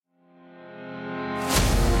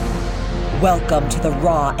Welcome to the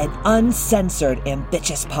raw and uncensored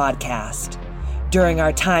Ambitious Podcast. During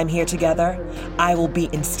our time here together, I will be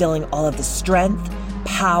instilling all of the strength,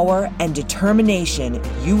 power, and determination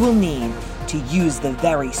you will need to use the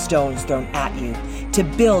very stones thrown at you to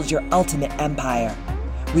build your ultimate empire.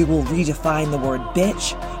 We will redefine the word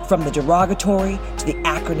bitch from the derogatory to the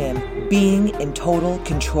acronym being in total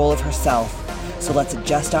control of herself. So let's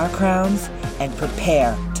adjust our crowns and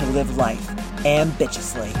prepare to live life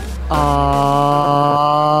ambitiously.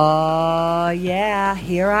 Yeah,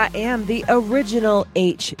 here I am, the original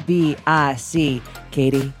HBIC,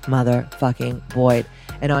 Katie motherfucking Boyd.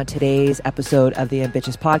 And on today's episode of the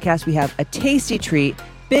Ambitious Podcast, we have a tasty treat.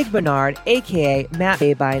 Big Bernard, a.k.a. Matt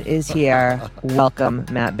Babine, is here. Welcome,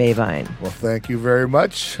 Matt Babine. Well, thank you very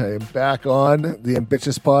much. I am back on the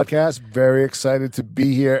Ambitious Podcast. Very excited to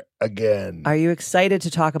be here again. Are you excited to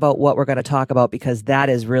talk about what we're going to talk about? Because that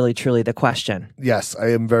is really, truly the question. Yes,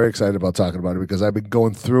 I am very excited about talking about it because I've been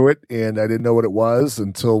going through it and I didn't know what it was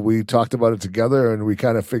until we talked about it together and we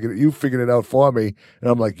kind of figured it out for me. And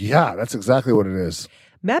I'm like, yeah, that's exactly what it is.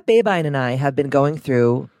 Matt Babine and I have been going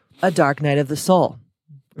through a dark night of the soul.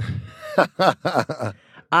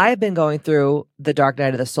 I've been going through the Dark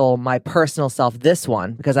Night of the Soul, my personal self, this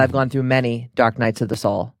one, because I've gone through many Dark Nights of the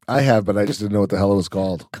Soul. I have, but I just didn't know what the hell it was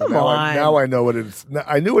called. Come on. Now I know what it is.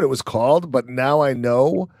 I knew what it was called, but now I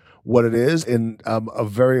know what it is, and I'm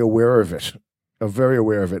very aware of it. I'm very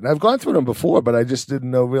aware of it. And I've gone through them before, but I just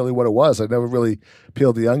didn't know really what it was. I never really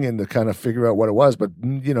peeled the onion to kind of figure out what it was. But,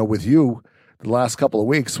 you know, with you, the last couple of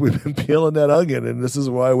weeks, we've been peeling that onion, and this is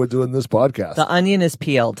why we're doing this podcast. The onion is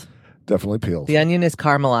peeled. Definitely peeled. The onion is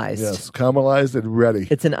caramelized. Yes, caramelized and ready.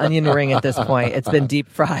 It's an onion ring at this point. It's been deep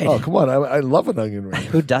fried. Oh, come on. I love an onion ring.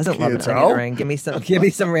 Who doesn't love an onion ring? Give me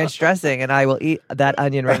some ranch dressing, and I will eat that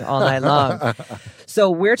onion ring all night long.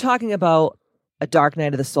 So we're talking about a Dark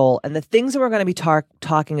Night of the Soul, and the things that we're going to be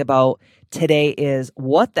talking about today is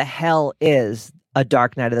what the hell is a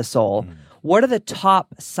Dark Night of the Soul? What are the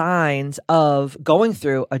top signs of going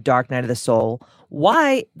through a Dark Night of the Soul?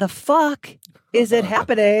 Why the fuck is it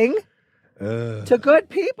happening to good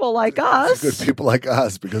people like us? Good people like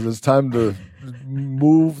us, because it's time to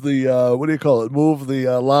move the, Move the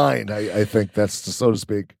line, I think that's so to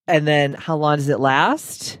speak. And then how long does it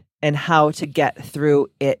last? And how to get through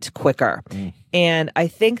it quicker. And I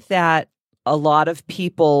think that a lot of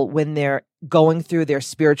people, when they're going through their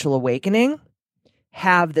spiritual awakening,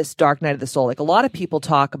 have this Dark Night of the Soul. Like a lot of people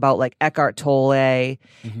talk about like Eckhart Tolle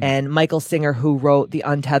and Michael Singer, who wrote The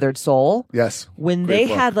Untethered Soul. Yes. When they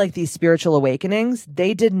had like these spiritual awakenings,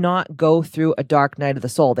 they did not go through a Dark Night of the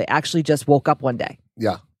Soul. They actually just woke up one day.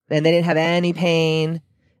 Yeah. And they didn't have any pain,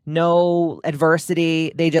 no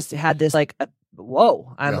adversity. They just had this like,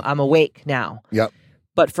 whoa, I'm awake now. Yep.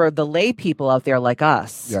 But for the lay people out there like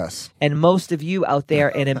us, yes, and most of you out there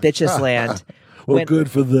in Ambitious Land, well, good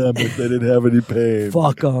for them if they didn't have any pain.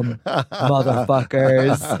 Fuck them,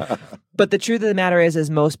 motherfuckers. But the truth of the matter is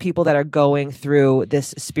most people that are going through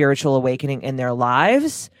this spiritual awakening in their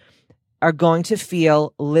lives are going to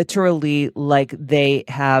feel literally like they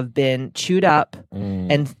have been chewed up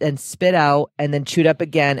and spit out and then chewed up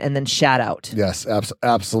again and then shat out. Yes,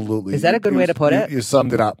 absolutely. Is that a good way to put it? You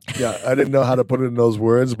summed it up. Yeah, I didn't know how to put it in those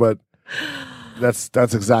words, but that's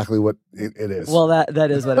exactly what it is. Well,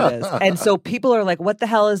 that is what it is. And so people are like, what the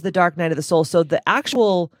hell is the Dark Night of the Soul? So the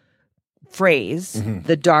actual phrase,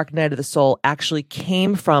 the Dark Night of the Soul, actually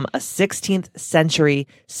came from a 16th century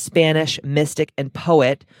Spanish mystic and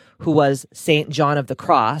poet who was Saint John of the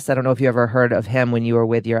Cross. I don't know if you ever heard of him when you were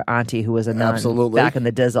with your auntie who was a nun back in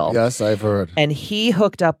the Dizzle. Yes, I've heard. And he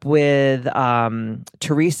hooked up with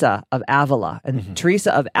Teresa of Avila. And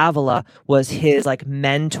Teresa of Avila was his like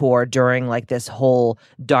mentor during like this whole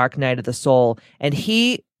Dark Night of the Soul. And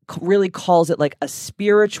he really calls it like a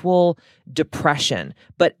spiritual depression.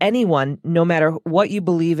 But anyone, no matter what you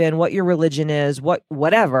believe in, what your religion is,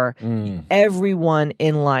 whatever, everyone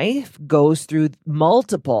in life goes through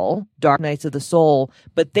multiple Dark Nights of the Soul,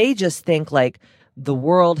 but they just think like the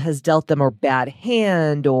world has dealt them a bad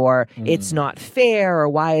hand, or it's not fair, or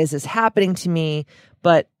why is this happening to me?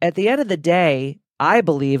 But at the end of the day, I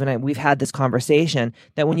believe, and we've had this conversation,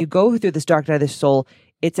 that when you go through this Dark Night of the Soul,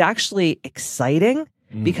 it's actually exciting.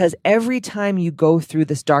 Because every time you go through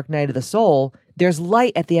this Dark Night of the Soul, there's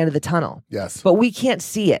light at the end of the tunnel. Yes. But we can't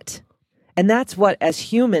see it. And that's what, as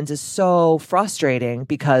humans, is so frustrating,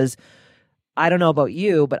 because I don't know about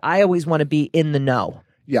you, but I always want to be in the know.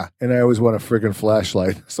 Yeah, and I always want a friggin'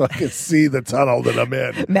 flashlight so I can see the tunnel that I'm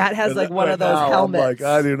in. Matt has like one of those now, helmets. I'm like,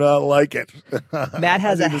 I do not like it. Matt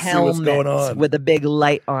has I a need to see what's going on. helmet with a big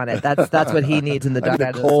light on it. That's what he needs in the I Dark need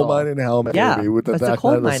Night a of the Soul. coal mining helmet, Yeah, maybe, with the it's a Dark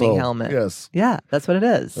coal Night of the mining Soul. helmet. Yes. Yeah, that's what it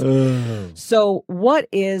is. So, what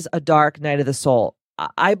is a Dark Night of the Soul?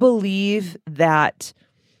 I believe that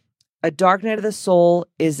a Dark Night of the Soul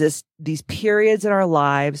is these periods in our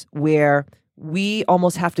lives where we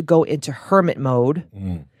almost have to go into hermit mode,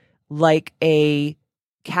 like a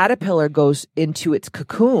caterpillar goes into its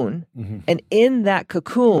cocoon. And in that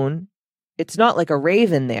cocoon, it's not like a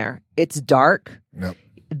raven there. It's dark. Yep.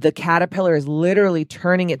 The caterpillar is literally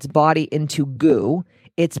turning its body into goo.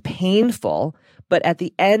 It's painful. But at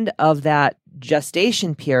the end of that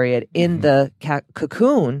gestation period in the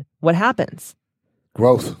cocoon, what happens?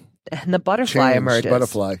 Growth. And the butterfly emerges.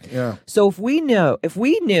 Butterfly, yeah. So if we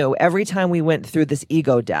knew every time we went through this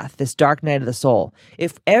ego death, this dark night of the soul,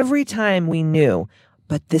 if every time we knew,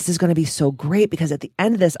 but this is going to be so great because at the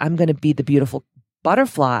end of this, I'm going to be the beautiful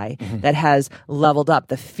butterfly that has leveled up,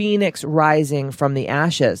 the phoenix rising from the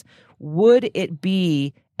ashes, would it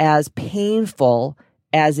be as painful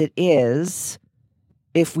as it is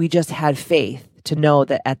if we just had faith to know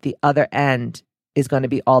that at the other end is going to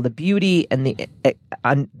be all the beauty and the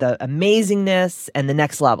amazingness and the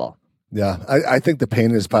next level? Yeah, I think the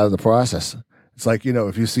pain is part of the process. It's like,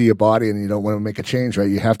 if you see your body and you don't want to make a change, right,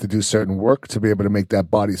 you have to do certain work to be able to make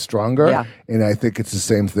that body stronger. Yeah. And I think it's the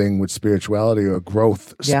same thing with spirituality or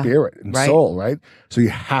growth, spirit and soul, right? So you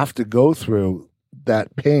have to go through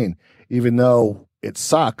that pain, even though it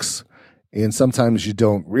sucks. And sometimes you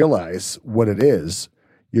don't realize what it is.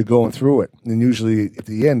 You're going through it. And usually at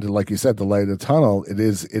the end, like you said, the light of the tunnel, it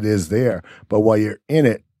is there. But while you're in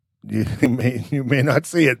it, you may not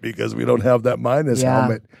see it because we don't have that Midas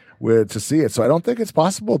helmet where to see it. So I don't think it's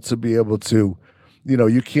possible to be able to,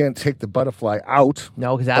 you can't take the butterfly out.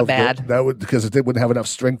 No, because that's bad. Because it wouldn't have enough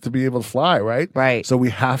strength to be able to fly, right? Right. So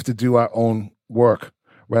we have to do our own work,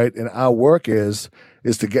 right? And our work is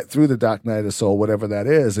to get through the dark night of the soul, whatever that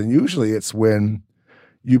is. And usually it's when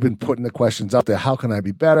you've been putting the questions out there. How can I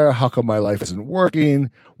be better? How come my life isn't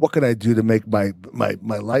working? What can I do to make my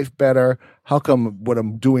life better? How come what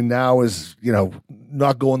I'm doing now is,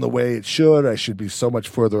 not going the way it should? I should be so much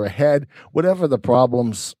further ahead. Whatever the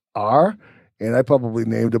problems are, and I probably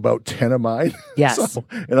named about 10 of mine. Yes.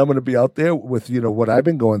 And I'm going to be out there with, what I've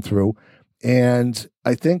been going through. And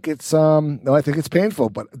I think it's I think it's painful,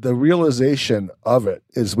 but the realization of it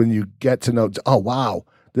is when you get to know, oh wow,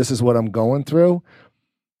 this is what I'm going through.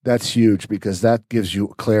 That's huge because that gives you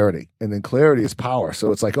clarity. And then clarity is power.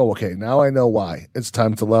 So it's like, oh, okay, now I know why. It's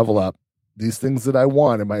time to level up. These things that I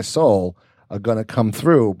want in my soul are going to come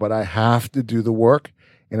through, but I have to do the work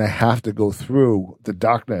and I have to go through the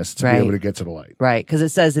darkness to be able to get to the light. Right. Because it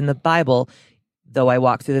says in the Bible, though I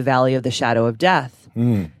walk through the valley of the shadow of death,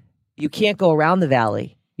 you can't go around the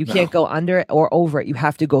valley. You can't go under it or over it. You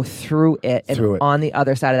have to go through it. And on the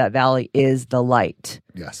other side of that valley is the light.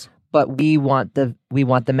 Yes. But we want the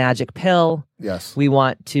magic pill. Yes. We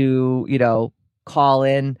want to, call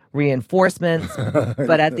in reinforcements.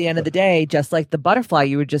 But at the end of the day, just like the butterfly,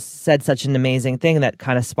 you just said such an amazing thing that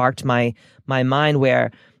kind of sparked my mind,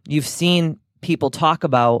 where you've seen people talk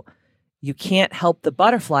about you can't help the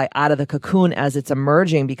butterfly out of the cocoon as it's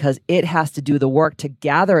emerging because it has to do the work to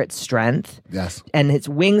gather its strength. Yes. And its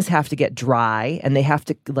wings have to get dry and they have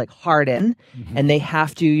to harden and they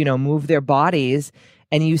have to, move their bodies.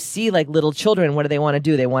 And you see little children, what do they want to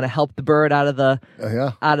do? They want to help the bird out of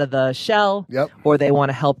the shell, or they want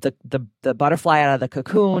to help the butterfly out of the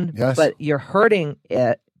cocoon. Yes. But you're hurting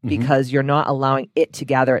it because you're not allowing it to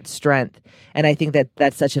gather its strength. And I think that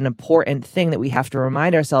that's such an important thing that we have to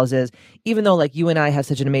remind ourselves is, even though you and I have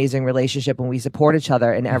such an amazing relationship and we support each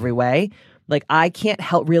other in every way, I can't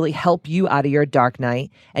really help you out of your dark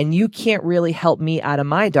night, and you can't really help me out of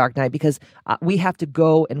my dark night because we have to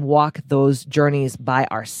go and walk those journeys by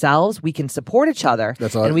ourselves. We can support each other,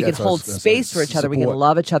 and we can hold space for each other. We can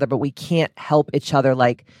love each other, but we can't help each other,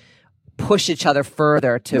 push each other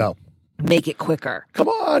further to make it quicker. Come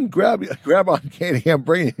on, grab on, Katie. I'm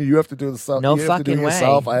bringing you. You have to do this. No fucking way. You have to do it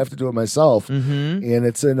yourself. I have to do it myself. And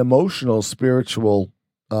it's an emotional, spiritual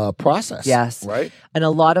process. Yes. Right. And a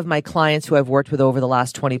lot of my clients who I've worked with over the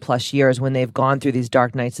last 20 plus years, when they've gone through these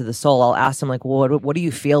dark nights of the soul, I'll ask them well, what do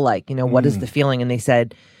you feel like? What is the feeling? And they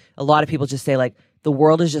said, a lot of people just say the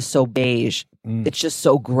world is just so beige. It's just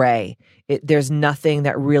so gray. There's nothing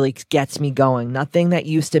that really gets me going. Nothing that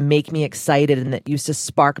used to make me excited and that used to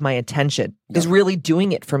spark my attention is really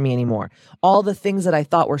doing it for me anymore. All the things that I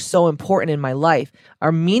thought were so important in my life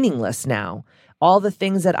are meaningless now. all the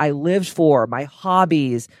things that I lived for, my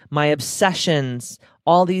hobbies, my obsessions,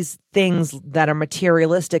 all these things that are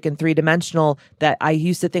materialistic and three-dimensional that I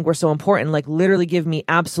used to think were so important, like literally give me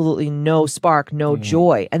absolutely no spark, no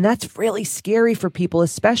joy. And that's really scary for people,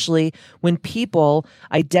 especially when people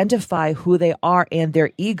identify who they are and their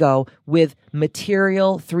ego with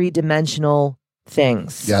material, three-dimensional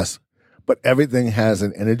things. Yes. But everything has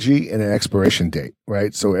an energy and an expiration date,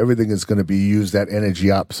 right? So everything is going to be used that energy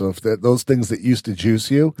up. So if those things that used to juice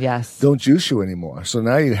you Yes. don't juice you anymore. So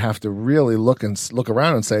now you have to really look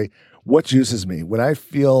around and say, what juices me? When I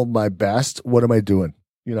feel my best, what am I doing?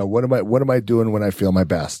 You know, what am I doing when I feel my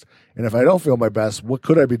best? And if I don't feel my best, what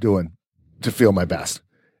could I be doing to feel my best?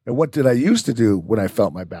 And what did I used to do when I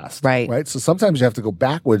felt my best? Right. So sometimes you have to go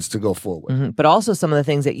backwards to go forward. Mhm. But also some of the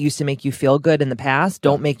things that used to make you feel good in the past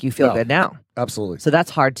don't make you feel No. good now. Absolutely. So that's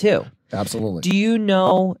hard too. Absolutely. Do you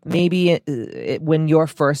know maybe when your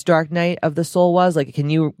first dark night of the soul was? Like, can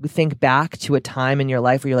you think back to a time in your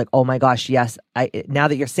life where you're like, oh my gosh, yes, now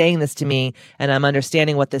that you're saying this to me and I'm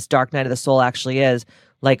understanding what this dark night of the soul actually is,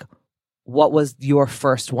 like, what was your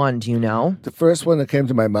first one? Do you know? The first one that came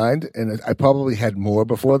to my mind, and I probably had more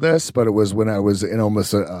before this, but it was when I was in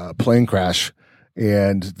almost a plane crash,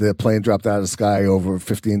 and the plane dropped out of the sky over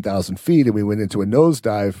 15,000 feet, and we went into a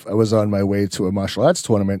nosedive. I was on my way to a martial arts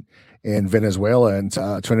tournament in Venezuela and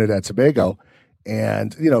Trinidad and Tobago.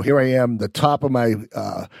 And, you know, here I am, the top of my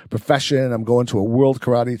profession. I'm going to a world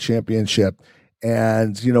karate championship.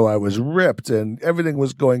 And, you know, I was ripped and everything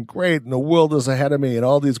was going great and the world was ahead of me and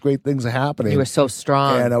all these great things are happening. You were so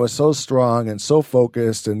strong. And I was so strong and so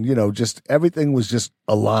focused and, you know, just everything was just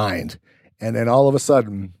aligned. And then all of a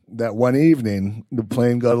sudden, that one evening, the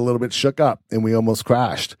plane got a little bit shook up and we almost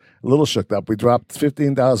crashed. A little shook up. We dropped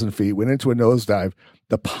 15,000 feet, went into a nosedive.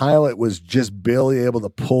 The pilot was just barely able to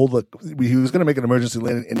pull he was going to make an emergency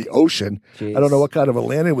landing in the ocean. Jeez. I don't know what kind of a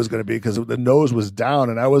landing it was going to be because the nose was down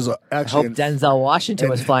and I was actually. I hope Denzel Washington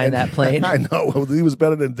was flying that plane. I know. He was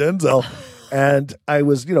better than Denzel. And I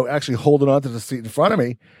was, you know, actually holding on to the seat in front of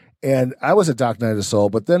me. And I was a dark night of the soul.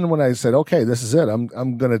 But then when I said, okay, this is it. I'm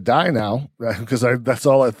going to die now because that's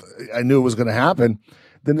all I knew was going to happen.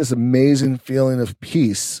 Then this amazing feeling of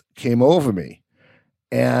peace came over me.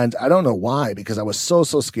 And I don't know why, because I was so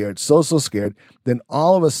scared, so scared. Then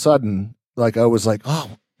all of a sudden, like I was like,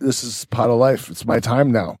 oh, this is part of life. It's my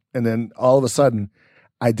time now. And then all of a sudden,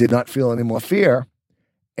 I did not feel any more fear.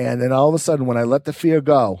 And then all of a sudden, when I let the fear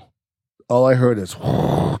go, all I heard is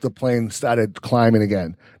the plane started climbing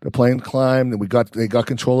again. The plane climbed, and they got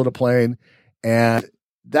control of the plane. And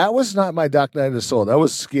that was not my dark night of the soul. That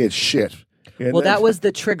was scared shit. And well, that was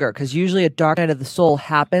the trigger, because usually a dark night of the soul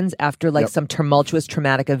happens after like some tumultuous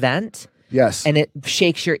traumatic event. Yes. And it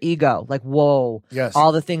shakes your ego. Like, whoa. Yes.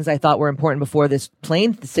 All the things I thought were important before this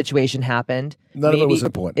plane situation happened. None of it was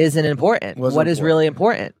important. Isn't important. What is really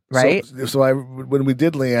important, right? So when we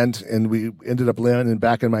did land and we ended up landing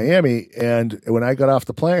back in Miami, and when I got off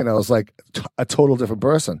the plane, I was like a total different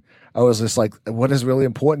person. I was just like, what is really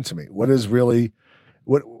important to me? What is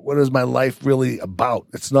my life really about?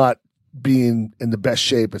 It's not being in the best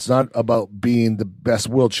shape. It's not about being the best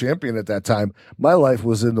world champion at that time. My life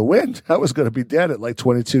was in the wind. I was going to be dead at like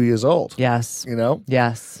 22 years old. Yes. You know?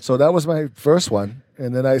 Yes. So that was my first one.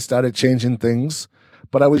 And then I started changing things.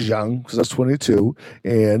 But I was young because I was 22.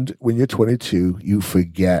 And when you're 22, you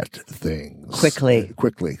forget things.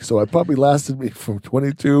 Quickly. So it probably lasted me from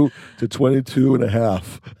 22 to 22 and a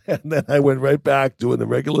half. And then I went right back doing the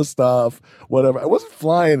regular stuff, whatever. I wasn't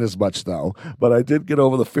flying as much, though. But I did get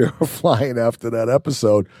over the fear of flying after that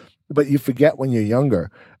episode. But you forget when you're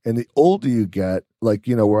younger. And the older you get, like,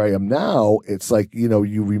 you know, where I am now, it's like, you know,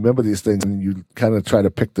 you remember these things and you kind of try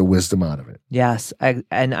to pick the wisdom out of it. Yes. And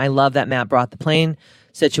I love that Matt brought the plane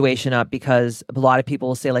situation up, because a lot of people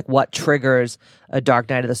will say, like, what triggers a dark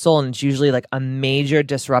night of the soul? And it's usually like a major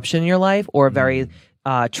disruption in your life or a very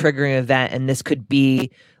triggering event. And this could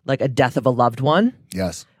be like a death of a loved one.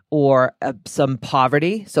 Yes. Or some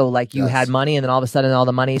poverty. So like you had money and then all of a sudden all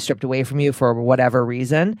the money is stripped away from you for whatever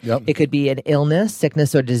reason. Yep. It could be an illness,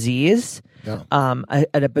 sickness, or disease. Yeah.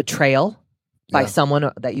 A betrayal by someone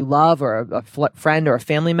that you love, or a friend or a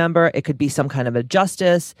family member. It could be some kind of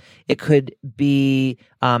injustice. It could be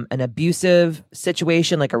an abusive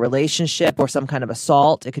situation, like a relationship or some kind of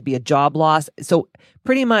assault. It could be a job loss. So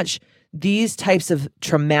pretty much these types of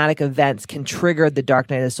traumatic events can trigger the dark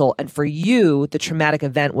night of the soul. And for you, the traumatic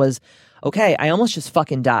event was, okay, I almost just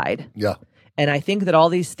fucking died. Yeah. And I think that all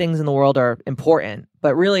these things in the world are important,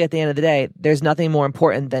 but really at the end of the day, there's nothing more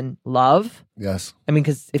important than love. Yes. I mean,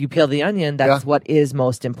 because if you peel the onion, that's what is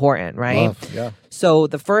most important, right? Love. Yeah. So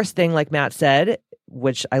the first thing, like Matt said,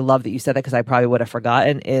 which I love that you said that because I probably would have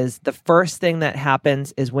forgotten, is the first thing that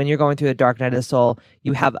happens is when you're going through a dark night of the soul,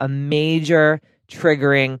 you have a major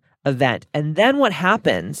triggering event. And then what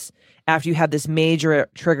happens after you have this major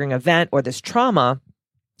triggering event or this trauma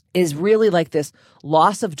is really like this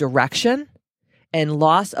loss of direction and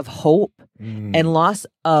loss of hope and loss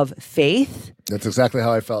of faith. That's exactly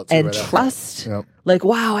how I felt too, and right trust. Yep. Like,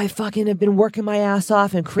 wow, I fucking have been working my ass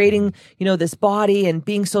off and creating, this body and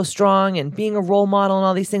being so strong and being a role model and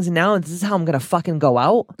all these things. And now this is how I'm going to fucking go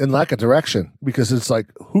out. And lack of direction, because it's like,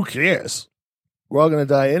 who cares? We're all going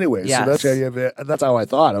to die anyways. Yes. So that's the idea of it. That's how I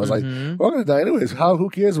thought. I was like, we're all going to die anyways. Who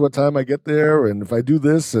cares what time I get there? And if I do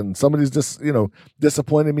this and somebody's just,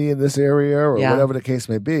 disappointed me in this area or whatever the case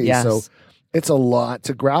may be. Yes. So it's a lot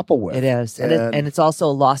to grapple with. It is. And it's also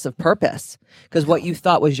a loss of purpose, because what you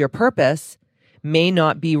thought was your purpose may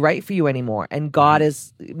not be right for you anymore. And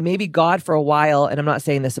maybe God for a while, and I'm not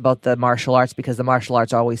saying this about the martial arts because the martial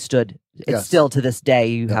arts always stood. It's still to this day,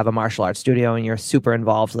 you have a martial arts studio and you're super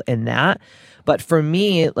involved in that. But for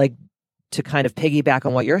me, like, to kind of piggyback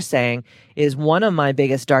on what you're saying, is one of my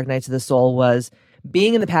biggest dark nights of the soul was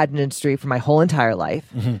being in the pageant industry for my whole entire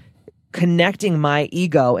life, connecting my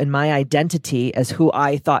ego and my identity as who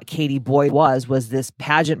I thought Katie Boyd was this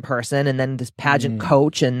pageant person and then this pageant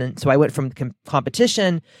coach. And then, so I went from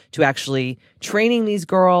competition to actually training these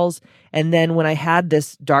girls. And then when I had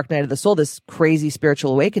this dark night of the soul, this crazy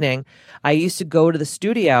spiritual awakening, I used to go to the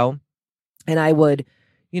studio and I would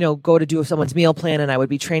go to do someone's meal plan, and I would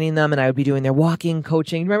be training them, and I would be doing their walking,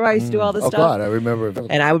 coaching. Remember, I used to do all this stuff. Oh God, I remember.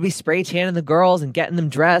 And I would be spray tanning the girls and getting them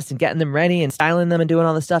dressed and getting them ready and styling them and doing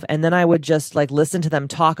all this stuff. And then I would just like listen to them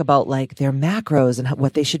talk about like their macros and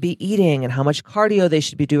what they should be eating and how much cardio they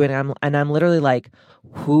should be doing. And I'm literally like,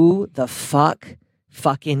 who the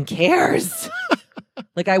fucking cares?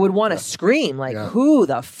 Like, I would want to scream, like, who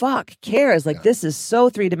the fuck cares? Like, this is so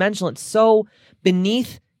three-dimensional. It's so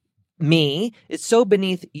beneath me, it's so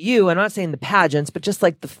beneath you. I'm not saying the pageants, but just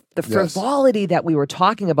like the frivolity that we were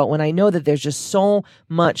talking about, when I know that there's just so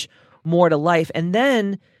much more to life. And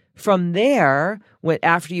then from there,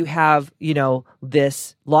 after you have,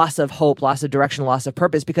 this loss of hope, loss of direction, loss of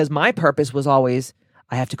purpose, because my purpose was always,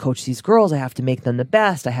 I have to coach these girls, I have to make them the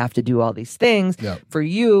best, I have to do all these things. For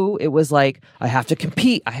you, it was like, I have to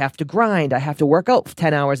compete, I have to grind, I have to work out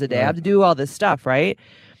 10 hours a day, I have to do all this stuff, right?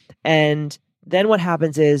 And then what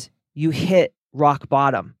happens is you hit rock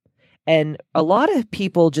bottom. And a lot of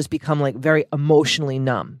people just become like very emotionally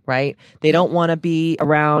numb, right? They don't want to be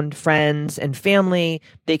around friends and family.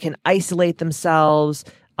 They can isolate themselves.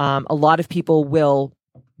 A lot of people will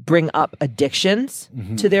bring up addictions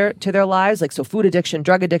to their lives, like so food addiction,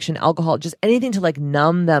 drug addiction, alcohol, just anything to like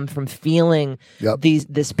numb them from feeling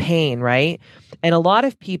this pain, right? And a lot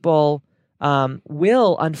of people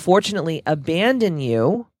will unfortunately abandon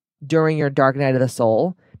you during your dark night of the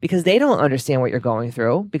soul, because they don't understand what you're going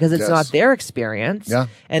through, because it's not their experience.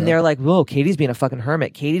 And they're like, whoa, Katie's being a fucking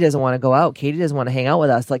hermit. Katie doesn't want to go out. Katie doesn't want to hang out with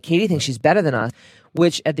us. Like, Katie thinks she's better than us,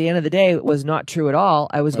 which at the end of the day was not true at all.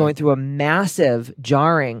 I was going through a massive,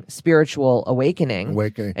 jarring spiritual awakening.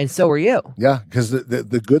 And so were you. Yeah, because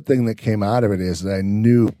the good thing that came out of it is that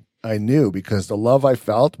I knew because the love I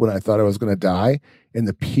felt when I thought I was going to die and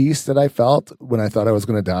the peace that I felt when I thought I was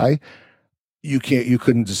going to die, you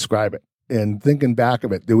couldn't describe it. And thinking back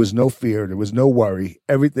of it, there was no fear, there was no worry.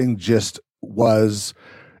 Everything just was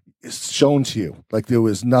shown to you. Like there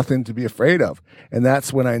was nothing to be afraid of. And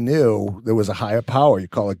that's when I knew there was a higher power. You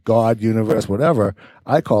call it God, universe, whatever.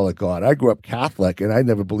 I call it God. I grew up Catholic, and I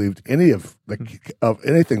never believed any of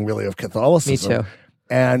anything really of Catholicism. Me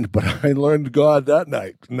too. But I learned God that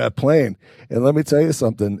night in that plane. And let me tell you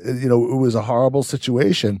something, it was a horrible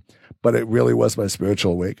situation, but it really was my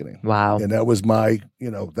spiritual awakening. Wow. And that was my,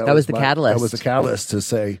 that was the catalyst. That was the catalyst to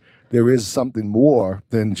say there is something more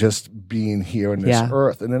than just being here on this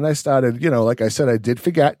earth. And then I started, like I said, I did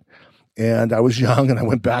forget, and I was young, and I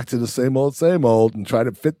went back to the same old and tried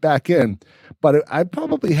to fit back in. But I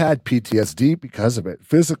probably had PTSD because of it,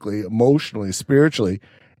 physically, emotionally, spiritually.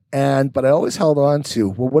 But I always held on to,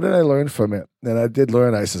 well, what did I learn from it? And I did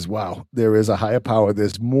learn, I says, wow, there is a higher power.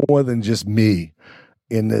 There's more than just me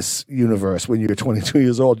in this universe. When you're 22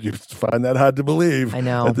 years old, you find that hard to believe. I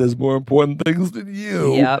know. That there's more important things than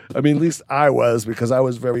you. Yep. I mean, at least I was, because I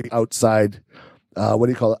was very outside, what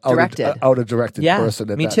do you call it? Out of directed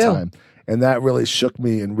person at that time. And that really shook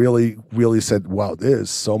me and really, really said, wow, there's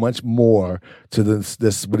so much more to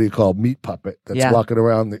this what do you call, meat puppet that's walking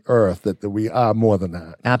around the earth, that we are more than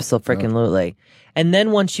that. Absolutely. And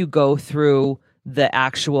then once you go through the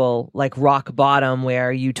actual like rock bottom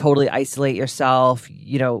where you totally isolate yourself,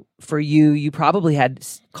 for you probably had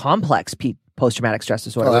complex post-traumatic stress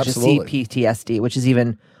disorder, Oh, which absolutely. is CPTSD, which is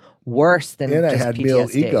even worse than And I just had PTSD. male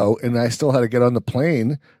ego, and I still had to get on the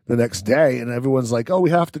plane the next day, and everyone's like, "Oh,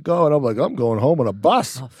 we have to go," and I'm like, "I'm going home on a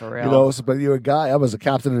bus." Oh, for real. You know, but you're a guy. I was a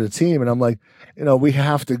captain of the team, and I'm like, we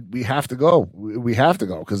have to go. We have to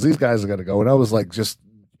go because these guys are going to go. And I was like, just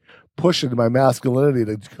pushing my masculinity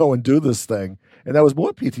to go and do this thing. And that was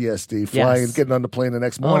more PTSD, flying, Yes. getting on the plane the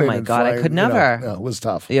next Oh morning. my and God, I flying, could never. it was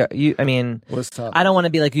tough. Yeah, It was tough. I don't want to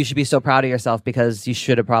be like, you should be so proud of yourself because you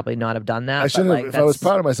should have probably not have done that. I should have. Like, If I was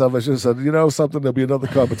proud of myself, I should have said, something. There'll be another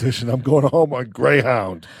competition. I'm going home on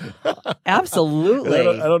Greyhound. Absolutely.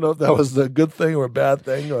 I don't know if that was a good thing or a bad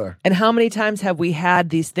thing, or And how many times have we had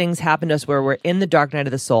these things happen to us where we're in the dark night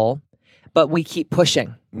of the soul, but we keep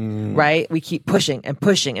pushing, right? We keep pushing and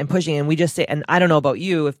pushing and pushing. And we just say, and I don't know about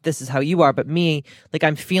you, if this is how you are, but me, like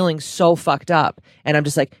I'm feeling so fucked up. And I'm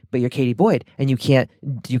just like, but you're Katie Boyd and you can't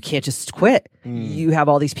just quit. You have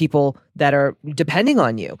all these people that are depending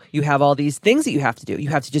on you. You have all these things that you have to do. You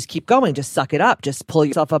have to just keep going, just suck it up, just pull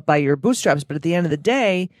yourself up by your bootstraps. But at the end of the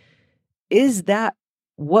day, is that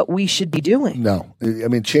what we should be doing? no. I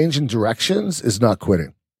mean, changing directions is not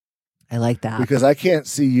quitting. I like that. Because I can't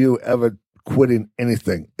see you ever quitting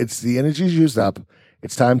anything. It's the energy's used up.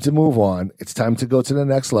 It's time to move on. It's time to go to the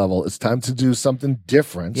next level. It's time to do something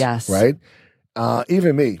different. Yes. Right?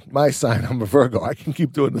 Even me, my sign, I'm a Virgo. I can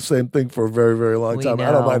keep doing the same thing for a very, very long We time.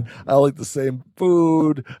 I don't know. mind. I like the same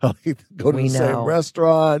food. I like to go to We the same know.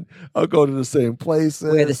 restaurant. I'll go to the same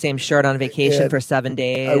places. Wear the same shirt on vacation And for 7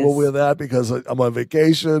 days. I will wear that because I'm on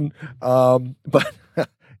vacation. But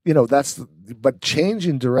but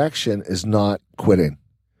changing direction is not quitting.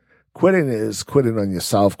 Quitting is quitting on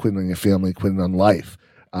yourself, quitting on your family, quitting on life.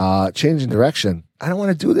 Changing direction. I don't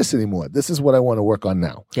want to do this anymore. This is what I want to work on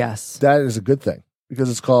now. Yes. That is a good thing because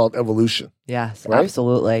it's called evolution. Yes. Right?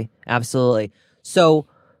 Absolutely. Absolutely. So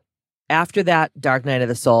after that dark night of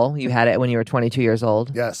the soul, you had it when you were 22 years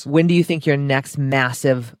old. Yes. When do you think your next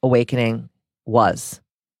massive awakening was?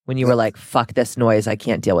 When you were like, fuck this noise, I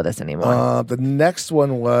can't deal with this anymore. The next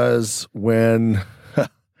one was when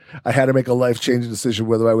I had to make a life-changing decision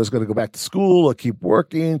whether I was going to go back to school or keep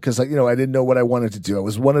working because, I didn't know what I wanted to do. I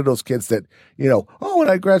was one of those kids that, when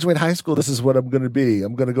I graduate high school, this is what I'm going to be.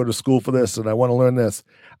 I'm going to go to school for this and I want to learn this.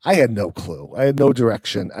 I had no clue. I had no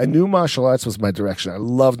direction. I knew martial arts was my direction. I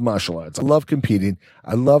loved martial arts. I loved competing.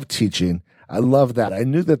 I loved teaching. I love that. I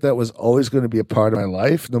knew that was always going to be a part of my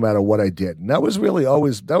life, no matter what I did. And that was really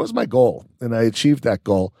that was my goal. And I achieved that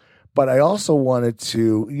goal. But I also wanted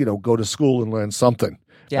to, go to school and learn something.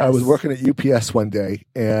 Yes. I was working at UPS one day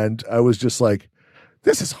and I was just like,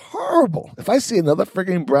 this is horrible. If I see another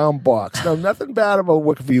freaking brown box, now nothing bad about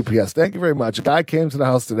working for UPS. Thank you very much. A guy came to the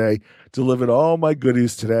house today, delivered all my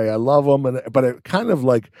goodies today. I love them. But it kind of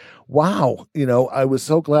like, wow, I was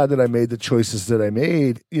so glad that I made the choices that I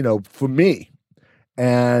made, for me.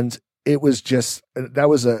 And it was just, that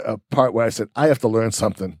was a part where I said, I have to learn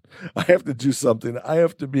something. I have to do something. I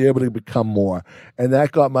have to be able to become more. And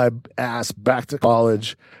that got my ass back to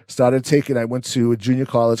college. I went to a junior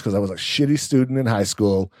college because I was a shitty student in high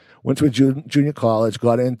school. Went to a junior college,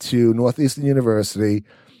 got into Northeastern University,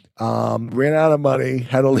 ran out of money,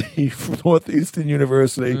 had to leave from Northeastern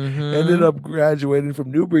University, ended up graduating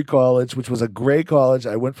from Newbury College, which was a great college.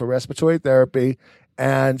 I went for respiratory therapy.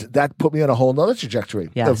 And that put me on a whole nother trajectory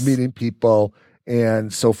of meeting people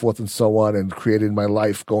and so forth and so on and creating my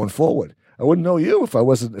life going forward. I wouldn't know you if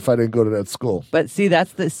I didn't go to that school. But this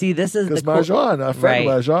is the Because cool, Marjan, our friend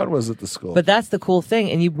right. Marjan was at the school. But that's the cool thing.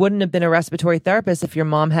 And you wouldn't have been a respiratory therapist if your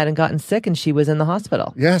mom hadn't gotten sick and she was in the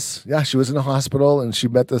hospital. Yes. Yeah, she was in the hospital and she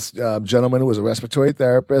met this gentleman who was a respiratory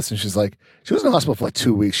therapist. And she was in the hospital for like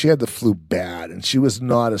 2 weeks. She had the flu bad and she was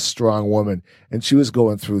not a strong woman. And she was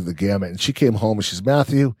going through the gamut. And she came home and she's,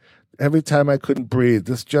 Matthew, every time I couldn't breathe,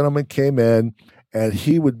 this gentleman came in and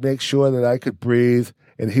he would make sure that I could breathe.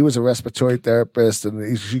 And he was a respiratory therapist,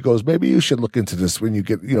 and she goes, maybe you should look into this when you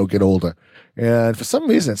get older. And for some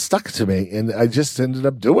reason, it stuck to me, and I just ended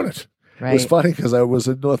up doing it. Right. It was funny because I was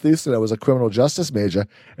in Northeastern. I was a criminal justice major,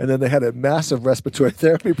 and then they had a massive respiratory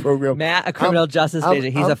therapy program. Matt, a criminal justice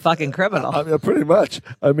major. He's a fucking criminal. Pretty much.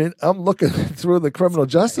 I mean, I'm looking through the criminal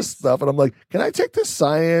justice stuff, and I'm like, can I take this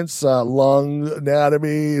science, lung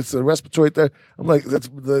anatomy? It's a respiratory therapy. I'm like, that's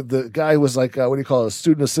the guy was like, what do you call it, a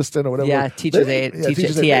student assistant or whatever? Yeah, teacher's aide,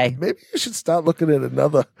 teacher's TA. aide. Maybe you should start looking at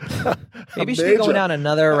another. Maybe you should be going down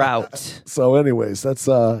another route. So, anyways, that's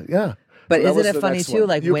yeah. But So isn't it funny too?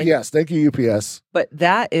 Like UPS, thank you, UPS. But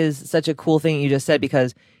that is such a cool thing you just said,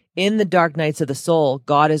 because in the dark nights of the soul,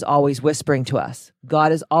 God is always whispering to us.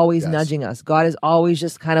 God is always nudging us. God is always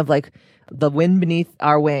just kind of like the wind beneath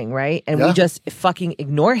our wing, right? And we just fucking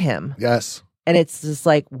ignore him. Yes. And it's just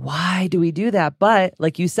like, why do we do that? But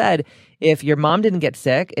like you said, if your mom didn't get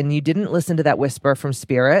sick and you didn't listen to that whisper from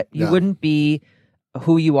spirit, you wouldn't be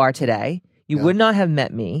who you are today. You would not have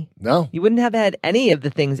met me. No. You wouldn't have had any of the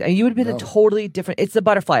things. And you would have been a totally different, it's the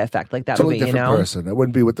butterfly effect, like that totally movie, different person. I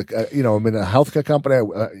wouldn't be with the, I'm in a healthcare company,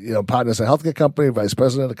 partners in a healthcare company, vice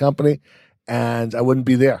president of the company, and I wouldn't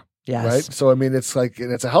be there. Yes. Right. So, I mean, it's like,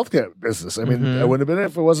 and it's a healthcare business. I mean, I wouldn't have been in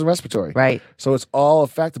it if it wasn't respiratory. Right. So it's all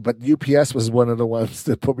affected. But UPS was one of the ones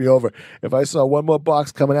that put me over. If I saw one more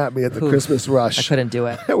box coming at me at the Christmas rush, I couldn't do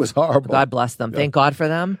it. It was horrible. God bless them. Thank God for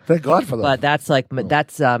them. Thank God for them. But that's like,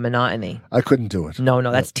 that's monotony. I couldn't do it. No,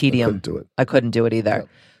 that's tedium. I couldn't do it. I couldn't do it either.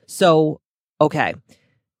 So, okay.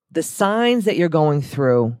 The signs that you're going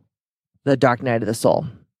through the dark night of the soul.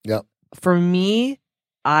 Yep. For me,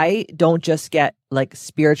 I don't just get like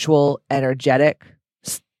spiritual, energetic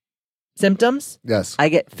symptoms. Yes. I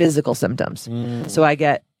get physical symptoms. So I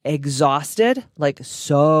get exhausted, like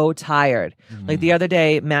so tired. Like the other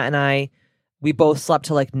day, Matt and I, we both slept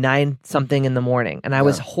till like 9 something in the morning. And I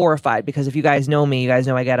was horrified because if you guys know me, you guys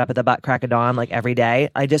know I get up at the butt crack of dawn like every day.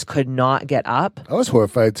 I just could not get up. I was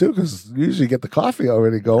horrified too because you usually get the coffee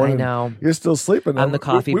already going. I know. You're still sleeping. I'm the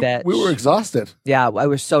coffee bitch. We were exhausted. Yeah, I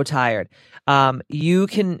was so tired. You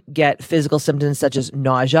can get physical symptoms such as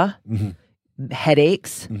nausea,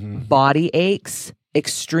 headaches, body aches,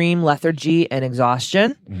 extreme lethargy, and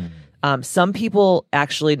exhaustion. Some people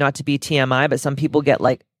actually, not to be TMI, but some people get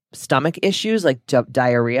like stomach issues, like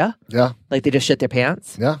diarrhea. Yeah. Like they just shit their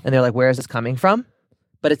pants. Yeah. And they're like, where is this coming from?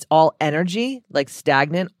 But it's all energy, like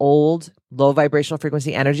stagnant, old, low vibrational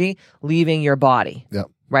frequency energy leaving your body. Yeah.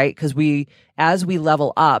 Right? Because as we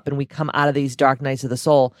level up and we come out of these dark nights of the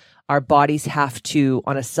soul, our bodies have to,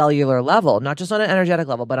 on a cellular level, not just on an energetic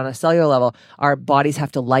level, but on a cellular level, our bodies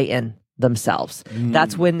have to lighten themselves.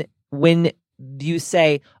 That's when you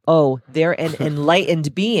say, oh, they're an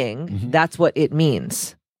enlightened being, that's what it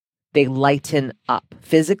means. They lighten up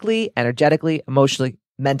physically, energetically, emotionally,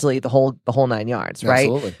 mentally, the whole 9 yards, right?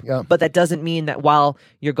 Absolutely. Yeah. But that doesn't mean that while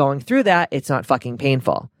you're going through that, it's not fucking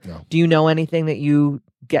painful. No. Do you know anything that you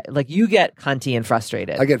get? Like you get cunty and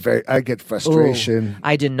frustrated. I get frustration. Ooh,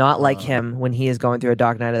 I do not like him when he is going through a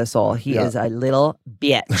dark night of the soul. He is a little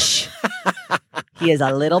bitch. He is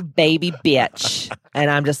a little baby bitch.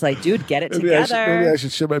 And I'm just like, dude, get it together. Maybe I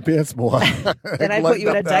should shit my pants more. Then I put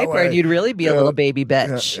you in a diaper and you'd really be a little baby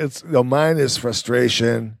bitch. Yeah, it's mine is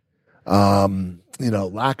frustration,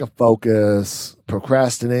 lack of focus,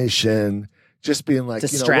 procrastination, just being like,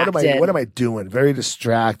 distracted. What am I doing? Very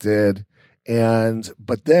distracted.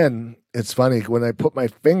 But then it's funny when I put my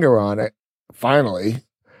finger on it, finally,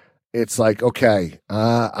 it's like, okay,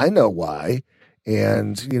 I know why.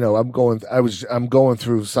 And, I'm going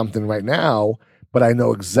through something right now, but I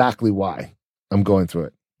know exactly why I'm going through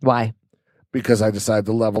it. Why? Because I decided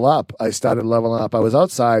to level up. I started leveling up. I was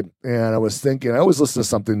outside and I was thinking, I always listen to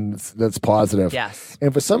something that's positive. Yes.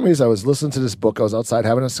 And for some reason, I was listening to this book. I was outside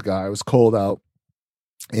having a cigar. It was cold out.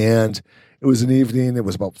 And it was an evening. It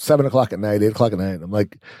was about 7 o'clock at night, 8 o'clock at night. And I'm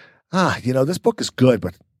like, this book is good,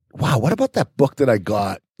 but wow, what about that book that I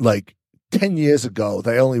got like 10 years ago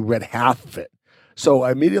that I only read half of it? So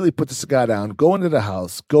I immediately put the cigar down, go into the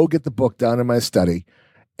house, go get the book down in my study,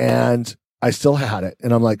 and I still had it.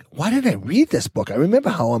 And I'm like, why didn't I read this book? I remember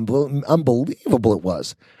how unbelievable it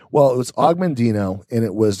was. Well, it was Og Mandino, and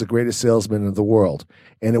it was The Greatest Salesman in the World.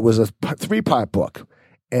 And it was a 3-part book.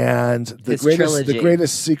 And the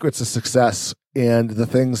greatest secrets of success and the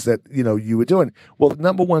things that, you were doing. Well, the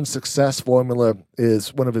number one success formula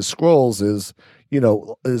is one of his scrolls is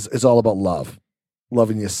all about love.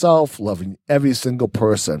 Loving yourself, loving every single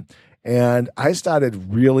person. And I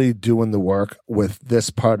started really doing the work with this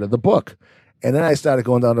part of the book. And then I started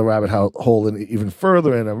going down the rabbit hole and even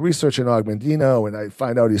further, and I'm researching Og Mandino, and I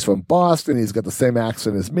find out he's from Boston. He's got the same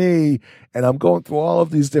accent as me. And I'm going through all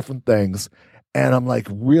of these different things. And I'm like,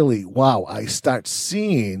 really, wow, I start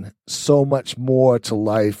seeing so much more to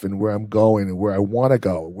life and where I'm going and where I want to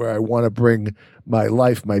go, where I want to bring my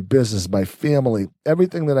life, my business, my family,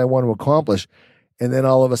 everything that I want to accomplish. And then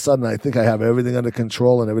all of a sudden, I think I have everything under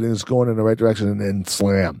control and everything's going in the right direction, and then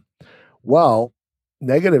slam. Well,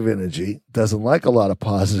 negative energy doesn't like a lot of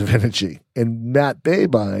positive energy. And Matt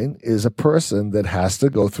Babine is a person that has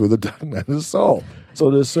to go through the dark night of the soul. So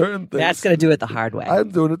there's certain things. That's going to do it the hard way.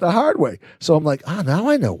 I'm doing it the hard way. So I'm like, now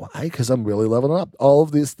I know why, because I'm really leveling up. All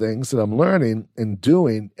of these things that I'm learning and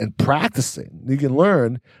doing and practicing. You can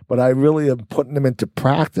learn, but I really am putting them into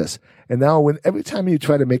practice. And now every time you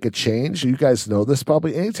try to make a change, you guys know this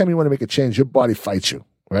probably, anytime you want to make a change, your body fights you,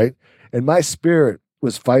 right? And my spirit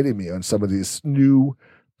was fighting me on some of these new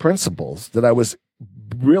principles that I was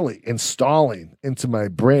really installing into my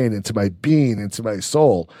brain, into my being, into my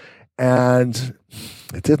soul. And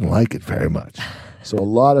it didn't like it very much. So a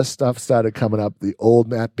lot of stuff started coming up. The old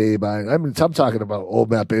Matt Babine. I mean, I'm talking about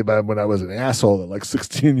old Matt Babine when I was an asshole at like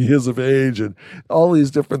 16 years of age, and all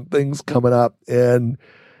these different things coming up. And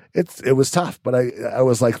it was tough. But I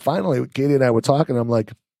was like, finally, Katie and I were talking. I'm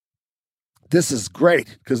like, this is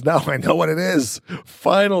great because now I know what it is.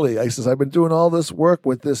 Finally, I says, I've been doing all this work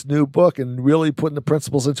with this new book and really putting the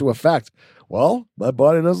principles into effect. Well, my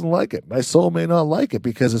body doesn't like it. My soul may not like it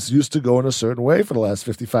because it's used to going a certain way for the last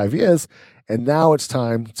 55 years. And now it's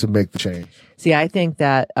time to make the change. See, I think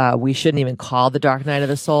that we shouldn't even call the dark night of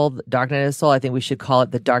the soul the dark night of the soul. I think we should call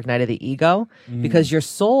it the dark night of the ego because your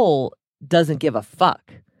soul doesn't give a fuck.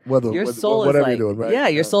 Your soul is like, doing, right? Yeah,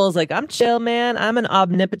 your soul is like, I'm chill, man. I'm an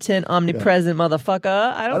omnipotent, omnipresent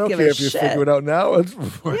motherfucker. I don't give care a if shit. you figure it out now. It's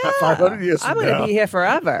 500 years I'm from going to now. be here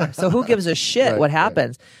forever. So who gives a shit what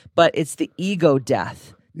happens? But it's the ego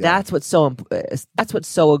death. Yeah. That's what's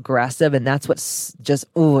so aggressive, and that's what's just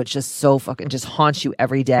it's just so fucking just haunts you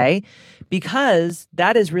every day, because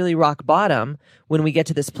that is really rock bottom when we get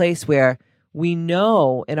to this place where we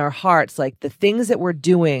know in our hearts like the things that we're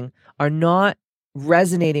doing are not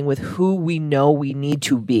resonating with who we know we need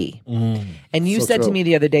to be. And you said to me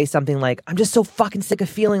the other day something like, I'm just so fucking sick of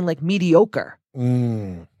feeling like mediocre.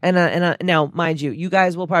 And now, mind you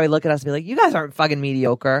guys will probably look at us and be like, you guys aren't fucking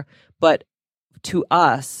mediocre. But to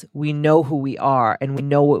us, we know who we are and we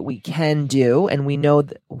know what we can do and we know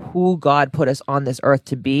who God put us on this earth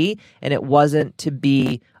to be. And it wasn't to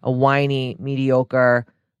be a whiny, mediocre,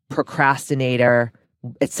 procrastinator,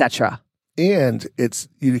 etc. And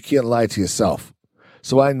you can't lie to yourself.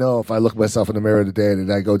 So I know if I look myself in the mirror today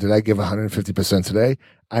and I go, did I give 150% today?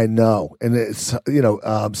 I know. And it's,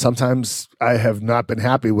 sometimes I have not been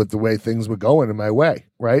happy with the way things were going in my way,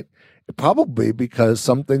 right? Probably because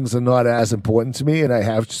some things are not as important to me and I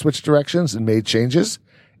have switched directions and made changes.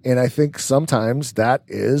 And I think sometimes that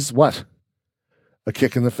is what? A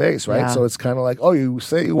kick in the face, right? Yeah. So it's kind of like, oh, you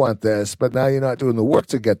say you want this, but now you're not doing the work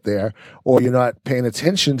to get there, or you're not paying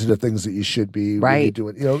attention to the things that you should be right.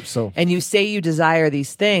 doing, so. And you say you desire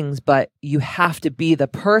these things, but you have to be the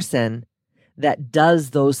person that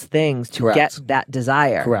does those things to get that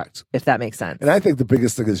desire. Correct. If that makes sense. And I think the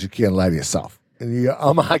biggest thing is you can't lie to yourself. And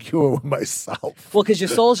I'm arguing with myself. Well, because your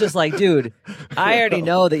soul's just like, dude, I already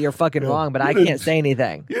know that you're fucking wrong, but I can't say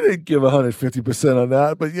anything. You didn't give 150% on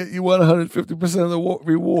that, but yet you want 150% of the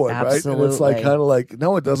reward, Absolutely. right? And it's like kind of like,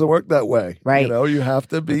 no, it doesn't work that way. Right. You have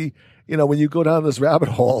to be, when you go down this rabbit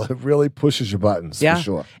hole, it really pushes your buttons, for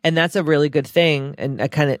sure. And that's a really good thing. And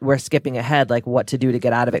we're skipping ahead, like what to do to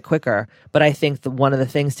get out of it quicker. But I think one of the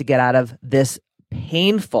things to get out of this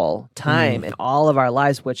painful time in all of our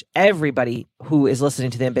lives, which everybody who is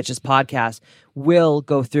listening to the Ambitious podcast will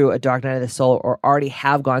go through a dark night of the soul or already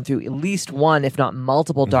have gone through at least one, if not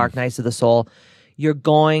multiple dark nights of the soul. You're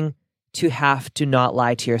going to have to not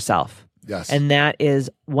lie to yourself. Yes. And that is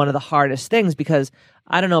one of the hardest things, because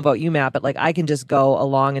I don't know about you, Matt, but like I can just go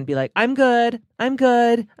along and be like, I'm good. At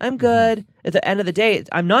the end of the day,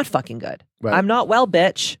 I'm not fucking good. Right. I'm not well,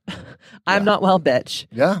 bitch. I'm not well, bitch.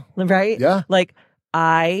 Yeah. Right? Yeah. Like,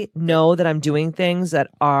 I know that I'm doing things that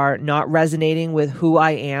are not resonating with who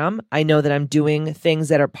I am. I know that I'm doing things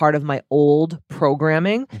that are part of my old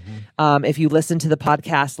programming. If you listened to the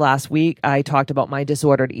podcast last week, I talked about my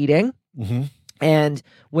disordered eating. And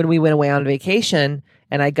when we went away on vacation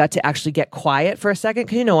and I got to actually get quiet for a second,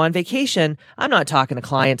 because, on vacation, I'm not talking to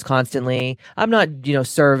clients constantly. I'm not,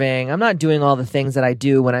 serving. I'm not doing all the things that I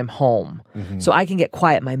do when I'm home. So I can get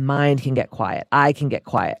quiet. My mind can get quiet. I can get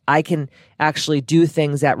quiet. I can actually do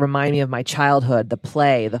things that remind me of my childhood, the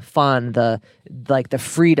play, the fun, the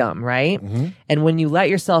freedom, right? And when you let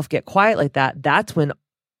yourself get quiet like that, that's when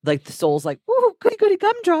like the soul's like, ooh, goody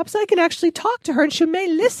gumdrops, I can actually talk to her and she may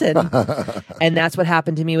listen. And that's what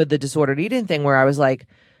happened to me with the disordered eating thing, where I was like,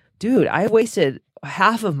 dude, I wasted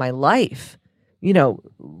half of my life,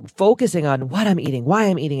 focusing on what I'm eating, why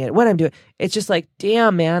I'm eating it, what I'm doing. It's just like,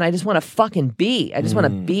 damn, man, I just want to fucking be. I just want to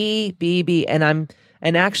be.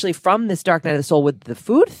 And actually from this dark night of the soul with the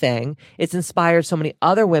food thing, it's inspired so many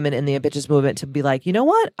other women in the Ambitious movement to be like, you know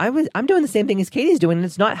what? I'm doing the same thing as Katie's doing, and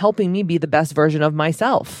it's not helping me be the best version of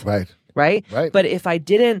myself. Right? But if I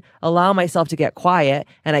didn't allow myself to get quiet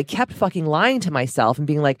and I kept fucking lying to myself and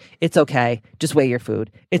being like, it's okay, just weigh your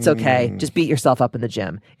food. It's okay, just beat yourself up in the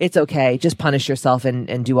gym. It's okay, just punish yourself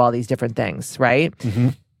and do all these different things, right?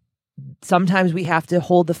 Sometimes we have to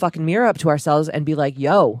hold the fucking mirror up to ourselves and be like,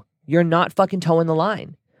 yo, you're not fucking towing the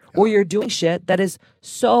line. Or you're doing shit that is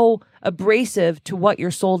so abrasive to what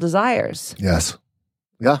your soul desires. Yes.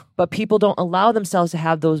 Yeah. But people don't allow themselves to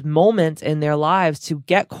have those moments in their lives to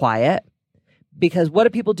get quiet, because what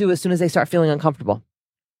do people do as soon as they start feeling uncomfortable?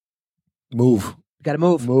 Move. Got to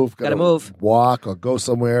move. Gotta move. Walk or go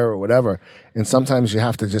somewhere or whatever. And sometimes you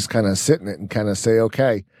have to just kind of sit in it and kind of say,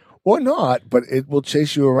 okay, or not, but it will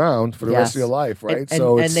chase you around for the rest of your life, right?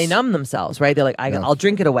 And they numb themselves, right? They're like, I'll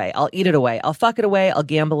drink it away. I'll eat it away. I'll fuck it away. I'll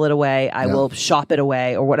gamble it away. I will shop it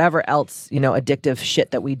away, or whatever else, addictive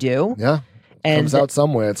shit that we do. Yeah. And comes out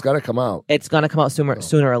somewhere. It's got to come out. It's going to come out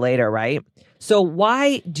sooner or later, right? So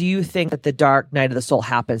why do you think that the dark night of the soul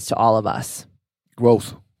happens to all of us?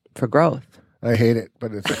 Growth. For growth. I hate it,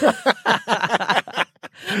 but it's...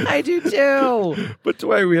 I do too. But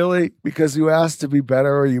do I really? Because you asked to be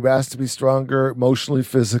better, or you asked to be stronger emotionally,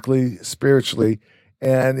 physically, spiritually.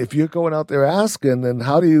 And if you're going out there asking, then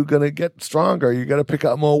how are you going to get stronger? You got to pick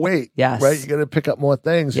up more weight. Yes. Right? You got to pick up more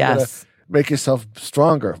things. You got to make yourself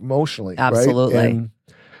stronger emotionally. Absolutely. Right? And,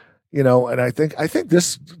 and I think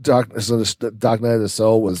this darkness of the dark night of the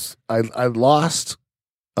soul was, I lost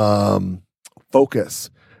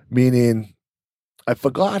focus, meaning I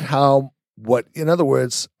forgot in other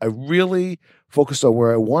words, I really focused on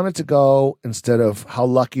where I wanted to go instead of how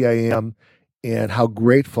lucky I am and how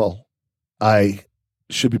grateful I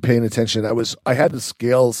should be paying attention. I had the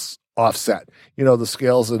scales offset, the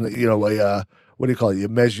scales and what do you call it? You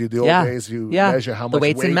measure the old days, you measure how much the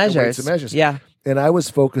weights and measures. Yeah. And I was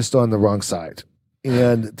focused on the wrong side.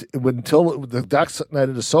 And until the dark night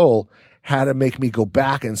of the soul had to make me go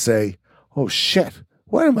back and say, oh shit,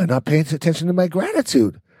 why am I not paying attention to my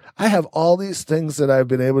gratitude? I have all these things that I've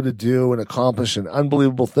been able to do and accomplish and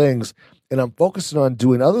unbelievable things, and I'm focusing on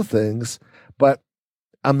doing other things, but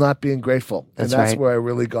I'm not being grateful. That's where I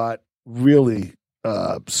really got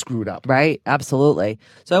screwed up. Right. Absolutely.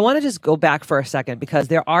 So I want to just go back for a second, because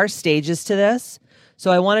there are stages to this.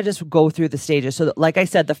 So I want to just go through the stages. So like I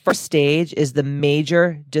said, the first stage is the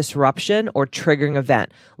major disruption or triggering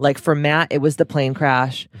event. Like for Matt, it was the plane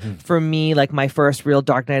crash. Mm-hmm. For me, like my first real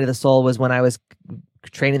dark night of the soul was when I was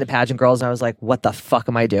training the pageant girls, and I was like, what the fuck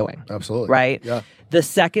am I doing? Absolutely. Right? Yeah. The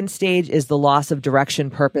second stage is the loss of direction,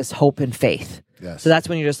 purpose, hope, and faith. Yes. So that's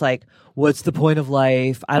when you're just like, what's the point of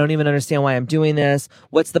life? I don't even understand why I'm doing this.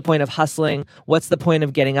 What's the point of hustling? What's the point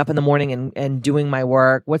of getting up in the morning and doing my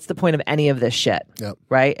work? What's the point of any of this shit? Yep.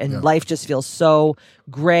 Right? And life just feels so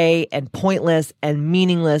gray and pointless and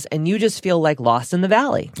meaningless, and you just feel like lost in the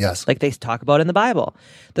valley. Yes. Like they talk about in the Bible.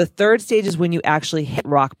 The third stage is when you actually hit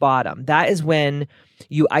rock bottom. That is when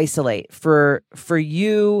you isolate. For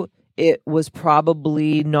you, it was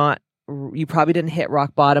probably not, you probably didn't hit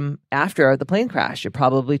rock bottom after the plane crash. It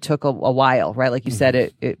probably took a while, right? Like you said,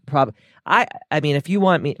 it probably, I mean, if you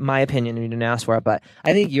want my opinion, you didn't ask for it, but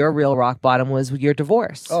I think your real rock bottom was your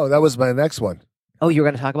divorce. Oh, that was my next one. Oh, you were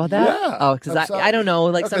going to talk about that? Yeah. Oh, because I don't know.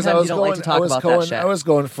 Like sometimes you don't like to talk about that shit. I was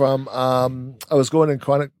going from, I was going in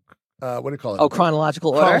chronic, what do you call it? Oh,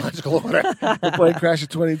 chronological order. Chronological order. The plane crash at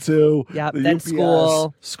 22. Yeah. The Then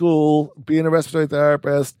UPS, school, being a respiratory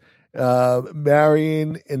therapist,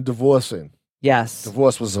 marrying and divorcing. Yes.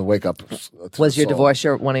 Divorce was a wake up. Was your divorce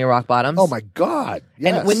one of your rock bottoms? Oh my God.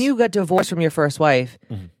 Yes. And when you got divorced from your first wife,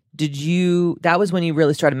 that was when you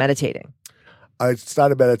really started meditating? I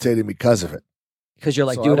started meditating because of it. Because you're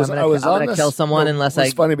like, dude, I'm gonna kill someone unless I.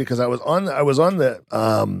 It's funny because I was on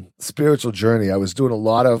the spiritual journey. I was doing a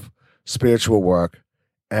lot of spiritual work,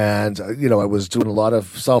 and I was doing a lot of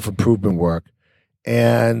self-improvement work,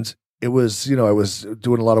 and it was I was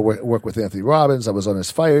doing a lot of work with Anthony Robbins. I was on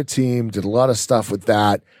his fire team, did a lot of stuff with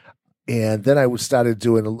that, and then I started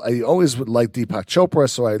doing. I always would like Deepak Chopra,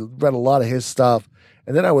 so I read a lot of his stuff,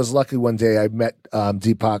 and then I was lucky one day I met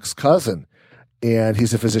Deepak's cousin, and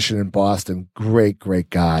he's a physician in Boston. Great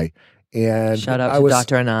guy. And shout out to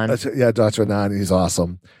Dr. Anand. Yeah, Dr. Anand. He's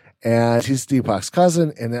awesome. And he's Deepak's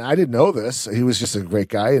cousin. And I didn't know this. He was just a great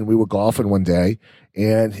guy. And we were golfing one day.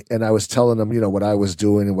 And I was telling him, what I was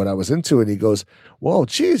doing and what I was into. And he goes, whoa,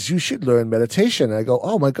 geez, you should learn meditation. And I go,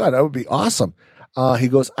 oh my God, that would be awesome. He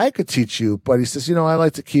goes, I could teach you. But he says, I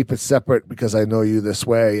like to keep it separate because I know you this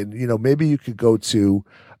way. And, maybe you could go to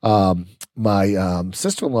my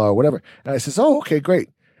sister-in-law or whatever. And I says, oh, okay, great.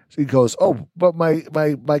 So he goes, oh, but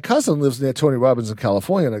my cousin lives near Tony Robbins in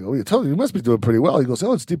California. And I go, you must be doing pretty well. He goes,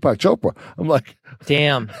 oh, it's Deepak Chopra. I'm like,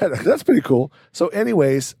 damn, that's pretty cool. So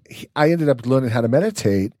anyways, I ended up learning how to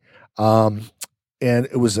meditate. And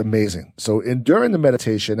it was amazing. So during the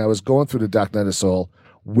meditation, I was going through the dark night of soul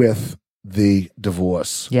with the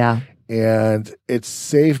divorce. Yeah. And it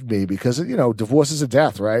saved me because, divorce is a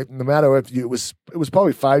death, right? No matter if it was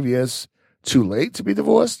probably 5 years too late to be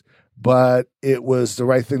divorced, but it was the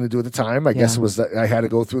right thing to do at the time. I guess it was that I had to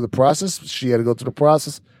go through the process. She had to go through the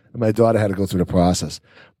process, and my daughter had to go through the process.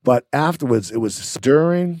 But afterwards, it was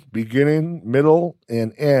during, beginning, middle,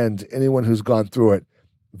 and end. Anyone who's gone through it,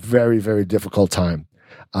 very, very difficult time.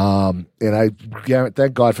 And I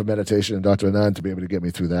thank God for meditation and Dr. Anand to be able to get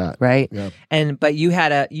me through that. Right. Yeah. But you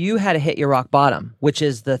had to hit your rock bottom, which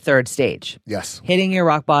is the third stage. Yes. Hitting your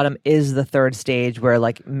rock bottom is the third stage where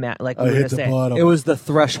like we I were hit the saying, bottom. it was the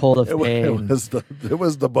threshold of pain. It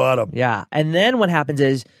was the bottom. Yeah. And then what happens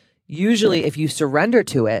is usually if you surrender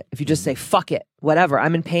to it, if you just say, fuck it, whatever,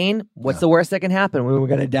 I'm in pain. What's the worst that can happen? We're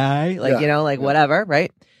going to die. Whatever.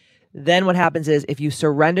 Right. Then what happens is if you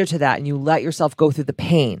surrender to that and you let yourself go through the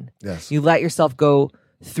pain, you let yourself go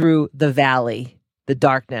through the valley, the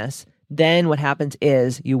darkness, then what happens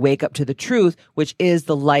is you wake up to the truth, which is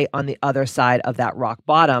the light on the other side of that rock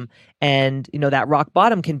bottom. And, that rock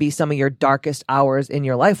bottom can be some of your darkest hours in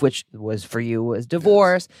your life, which was for you was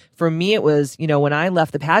divorce. Yes. For me, it was, when I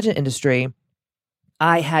left the pageant industry,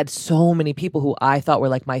 I had so many people who I thought were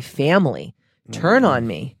like my family turn on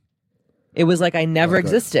me. It was like I never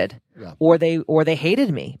existed, or they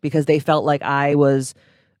hated me because they felt like I was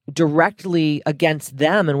directly against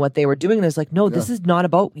them and what they were doing. And it's like, no, this is not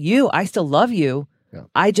about you. I still love you. Yeah.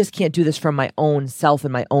 I just can't do this from my own self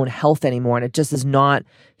and my own health anymore. And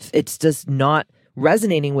it's just not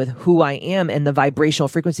resonating with who I am and the vibrational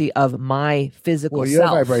frequency of my physical self.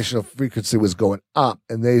 Well, your vibrational frequency was going up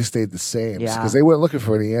and they stayed the same because they weren't looking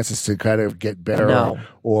for any answers to kind of get better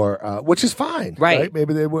or which is fine. Right.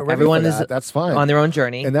 Maybe they weren't ready Everyone for that. That's fine. On their own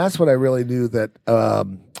journey. And that's when I really knew that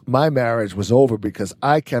my marriage was over because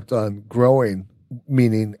I kept on growing,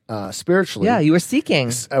 meaning spiritually. Yeah, you were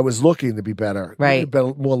seeking. I was looking to be better. Right.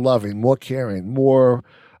 More loving, more caring, more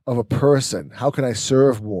of a person. How can I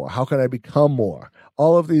serve more? How can I become more?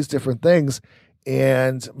 All of these different things.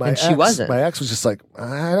 And my ex was just like,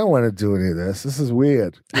 I don't want to do any of this. This is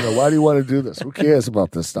weird. Why do you want to do this? Who cares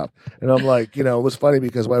about this stuff? And I'm like, it was funny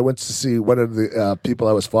because when I went to see one of the people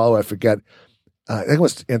I was following, I forget, I think it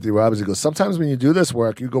was Anthony Robbins. He goes, sometimes when you do this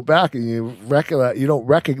work, you go back and you don't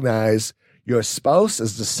recognize your spouse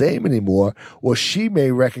as the same anymore, or she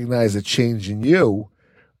may recognize a change in you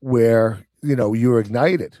where you're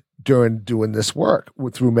ignited during doing this work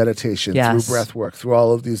through meditation, through breath work, through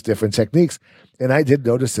all of these different techniques. And I did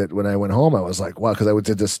notice it when I went home. I was like, wow, because I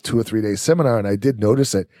did this 2 or 3 day seminar and I did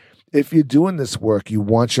notice it. If you're doing this work, you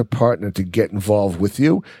want your partner to get involved with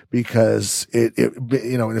you because and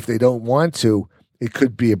if they don't want to, it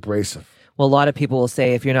could be abrasive. Well, a lot of people will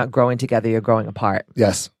say if you're not growing together, you're growing apart.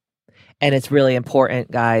 Yes. And it's really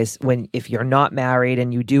important, guys, if you're not married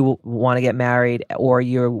and you do want to get married or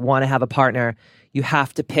you want to have a partner, you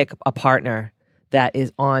have to pick a partner that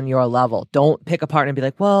is on your level. Don't pick a partner and be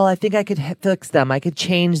like, well, I think I could fix them. I could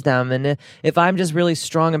change them. And if I'm just really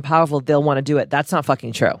strong and powerful, they'll want to do it. That's not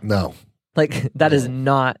fucking true. No. That is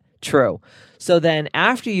not true. So then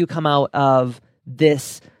after you come out of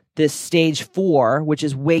this stage 4, which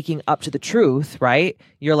is waking up to the truth, right?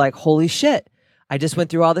 You're like, holy shit. I just went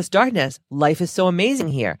through all this darkness. Life is so amazing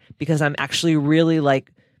here because I'm actually really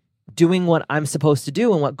doing what I'm supposed to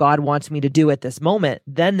do and what God wants me to do at this moment.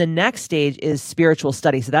 Then the next stage is spiritual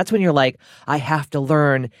study. So that's when you're like, I have to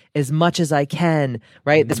learn as much as I can,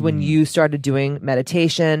 right? That's when you started doing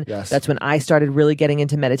meditation. Yes. That's when I started really getting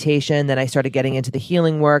into meditation. Then I started getting into the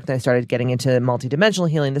healing work. Then I started getting into multidimensional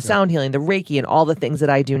healing, the sound healing, the Reiki, and all the things that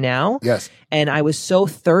I do now. Yes. And I was so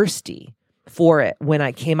thirsty for it when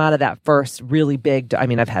I came out of that first really big,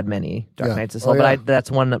 I've had many dark nights of soul, but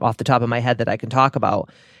that's one off the top of my head that I can talk about.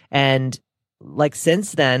 And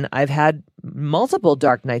since then, I've had multiple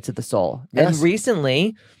dark nights of the soul. Yes. And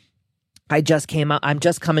recently, I'm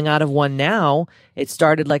just coming out of one now. It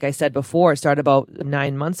started, like I said before, about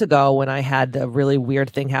 9 months ago when I had the really weird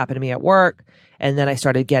thing happen to me at work. And then I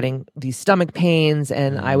started getting these stomach pains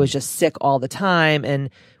and I was just sick all the time. And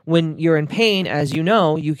when you're in pain, as you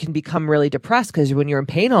know, you can become really depressed because when you're in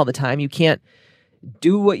pain all the time, you can't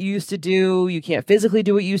do what you used to do. You can't physically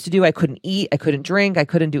do what you used to do. I couldn't eat. I couldn't drink. I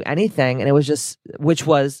couldn't do anything. And it was which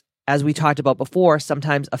was, as we talked about before,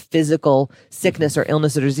 sometimes a physical sickness or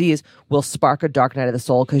illness or disease will spark a dark night of the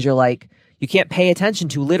soul because you're like, you can't pay attention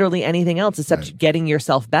to literally anything else except getting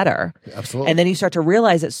yourself better. Absolutely. And then you start to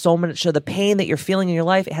realize that so much of the pain that you're feeling in your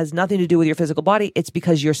life, it has nothing to do with your physical body. It's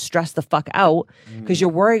because you're stressed the fuck out because you're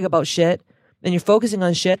worrying about shit and you're focusing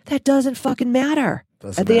on shit that doesn't fucking matter.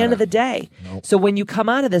 At the end of the day. Nope. So when you come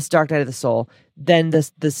out of this dark night of the soul, then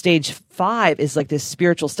the stage 5 is like this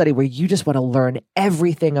spiritual study where you just want to learn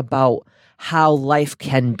everything about how life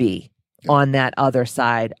can be on that other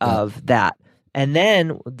side of that And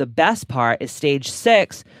then the best part is stage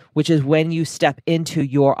 6, which is when you step into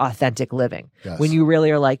your authentic living. Yes. When you really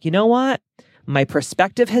are like, you know what? My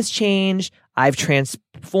perspective has changed. I've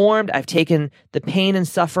transformed. I've taken the pain and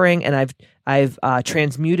suffering and I've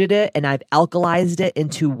transmuted it and I've alkalized it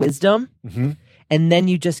into wisdom. Mm-hmm. And then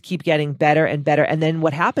you just keep getting better and better. And then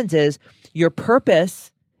what happens is your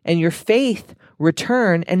purpose and your faith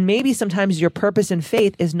return. And maybe sometimes your purpose and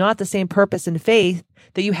faith is not the same purpose and faith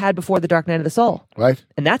that you had before the dark night of the soul. Right.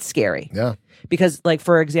 And that's scary. Yeah. Because, like,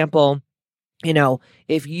 for example, you know,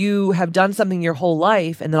 if you have done something your whole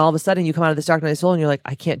life and then all of a sudden you come out of this dark night of the soul and you're like,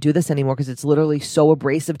 I can't do this anymore because it's literally so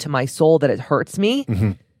abrasive to my soul that it hurts me.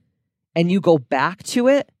 Mm-hmm. And you go back to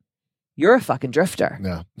it, you're a fucking drifter.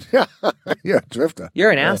 Yeah. Yeah. Drifter.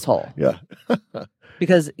 You're an asshole. Yeah.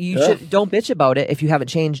 Because you don't bitch about it if you haven't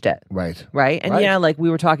changed it. Right. Right. And Right. yeah, like we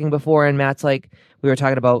were talking before, and Matt's like, we were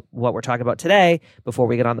talking about what we're talking about today before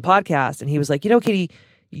we get on the podcast. And he was like, you know, Katie,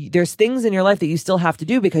 there's things in your life that you still have to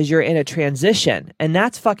do because you're in a transition. And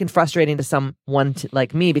that's fucking frustrating to someone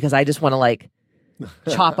like me because I just want to like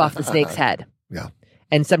chop off the snake's head. Yeah.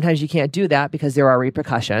 And sometimes you can't do that because there are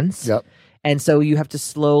repercussions. Yep. And so you have to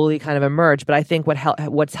slowly kind of emerge. But I think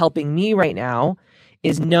what's helping me right now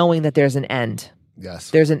is knowing that there's an end.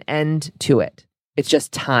 Yes. There's an end to it. It's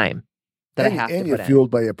just time that and, I have to and put you're in.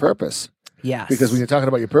 fueled by your purpose. Yes. Because when you're talking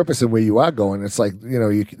about your purpose and where you are going, it's like, you know,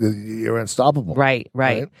 you're unstoppable. Right.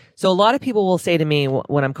 So a lot of people will say to me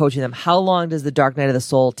when I'm coaching them, how long does the dark night of the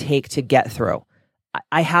soul take to get through?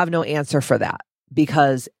 I have no answer for that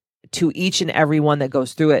because to each and every one that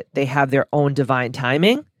goes through it, they have their own divine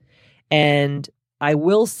timing. And I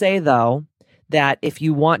will say, though, that if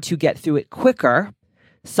you want to get through it quicker,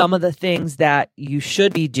 some of the things that you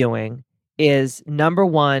should be doing is, number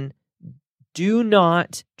one, do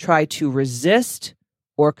not try to resist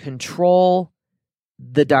or control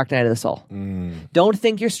the dark night of the soul. Don't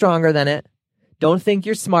think you're stronger than it. Don't think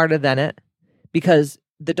you're smarter than it, because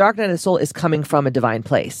the dark night of the soul is coming from a divine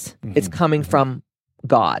place. Mm-hmm. It's coming from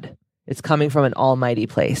God. It's coming from an almighty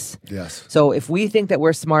place. Yes. So if we think that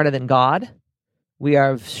we're smarter than God, we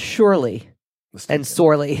are surely and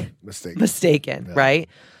sorely mistaken, Yeah. right?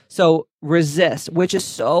 So resist, which is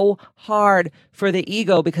so hard for the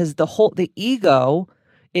ego because the ego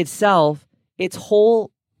itself, its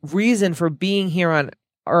whole reason for being here on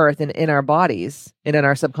earth and in our bodies and in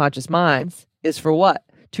our subconscious minds is for what?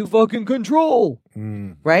 To fucking control,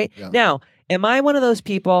 right? Yeah. Now, am I one of those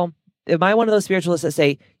people? Am I one of those spiritualists that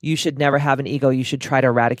say you should never have an ego? You should try to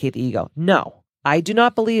eradicate the ego? No, I do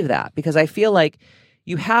not believe that because I feel like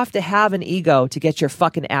you have to have an ego to get your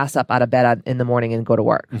fucking ass up out of bed in the morning and go to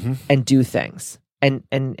work and do things and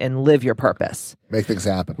live your purpose. Make things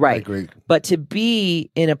happen. Right. I agree. But to be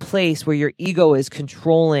in a place where your ego is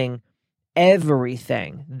controlling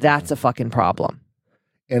everything, that's a fucking problem.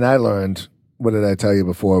 And I learned, what did I tell you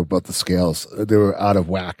before about the scales? They were out of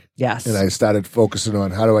whack. Yes. And I started focusing on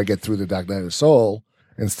how do I get through the dark night of the soul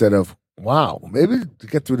instead of, wow, maybe to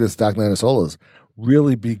get through this dark night of the soul is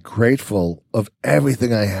really be grateful of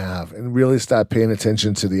everything I have and really start paying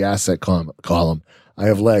attention to the asset column. I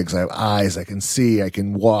have legs, I have eyes, I can see, I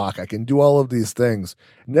can walk, I can do all of these things.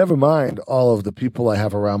 Never mind all of the people I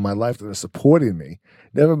have around my life that are supporting me.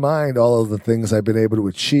 Never mind all of the things I've been able to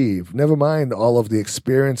achieve. Never mind all of the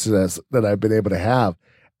experiences that I've been able to have.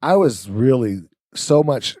 I was really so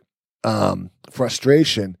much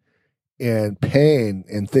frustration and pain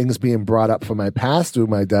and things being brought up from my past through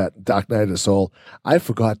my dark night of the soul. I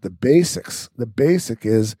forgot the basics. The basic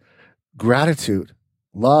is gratitude,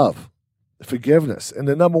 love, forgiveness. And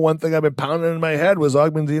the number one thing I've been pounding in my head was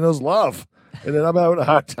Augmentino's love. And then I'm having a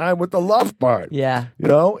hard time with the love part. Yeah. You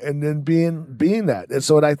know, and then being that. And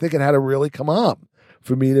so I think it had to really come up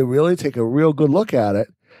for me to really take a real good look at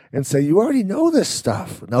it and say, you already know this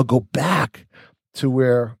stuff. Now go back to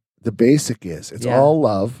where the basic is. It's all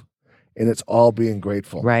love and it's all being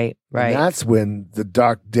grateful. Right. And that's when the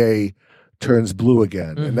dark day turns blue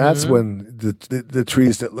again. And that's when the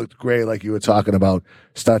trees that looked gray, like you were talking about,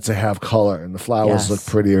 start to have color and the flowers look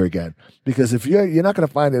prettier again. Because if you're not going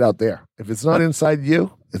to find it out there. If it's not inside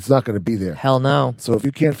you, it's not going to be there. Hell no. So if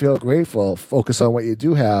you can't feel grateful, focus on what you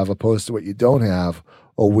do have opposed to what you don't have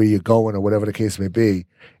or where you're going or whatever the case may be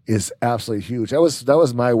is absolutely huge. That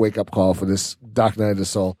was my wake-up call for this dark night of the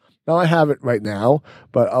soul. Now, I have it right now,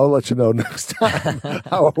 but I'll let you know next time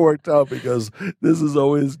how it worked out because this is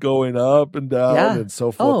always going up and down and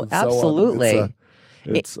so forth and absolutely. so on.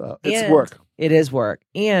 It's work. It is work.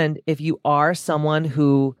 And if you are someone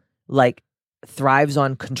who like thrives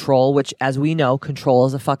on control, which, as we know, control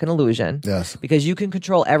is a fucking illusion. Yes. Because you can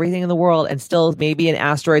control everything in the world and still maybe an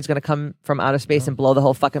asteroid's going to come from outer space and blow the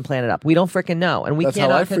whole fucking planet up. We don't freaking know. And we That's how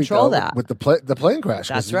cannot I freaked control out that. with the plane crash.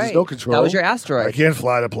 'cause That's there's right. no control. That was your I asteroid. can't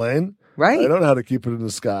fly the plane. Right. I don't know how to keep it in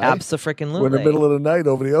the sky. Abso-freaking-lutely. We're in the middle of the night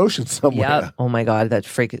over the ocean somewhere. Yeah. Oh my God, that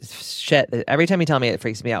shit. Every time you tell me it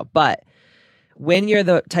freaks me out. But when you're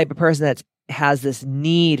the type of person that has this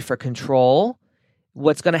need for control,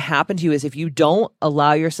 what's going to happen to you is if you don't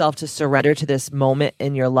allow yourself to surrender to this moment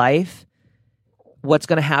in your life, what's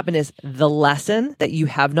going to happen is the lesson that you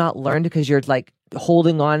have not learned because you're like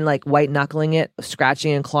holding on, like white knuckling it,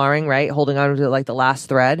 scratching and clawing, right? Holding on to like the last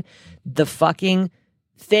thread. The fucking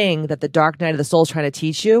thing that the dark night of the soul is trying to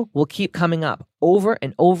teach you will keep coming up over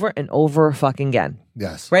and over and over fucking again.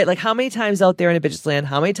 Yes. Right? Like how many times out there in a bitch's land,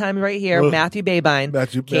 how many times right here, Matthew Babine,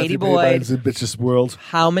 Katie Boyd, in bitch's world.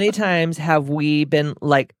 how many times have we been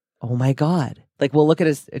like, oh my God? Like we'll look at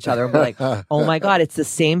each other and be like, oh my God, it's the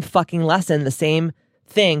same fucking lesson, the same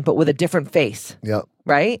thing, but with a different face. Yep.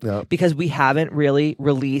 Right? Yep. Because we haven't really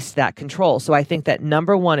released that control. So I think that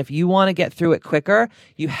number one, if you want to get through it quicker,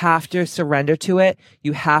 you have to surrender to it.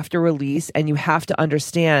 You have to release and you have to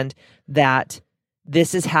understand that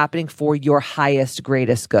this is happening for your highest,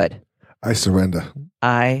 greatest good. I surrender.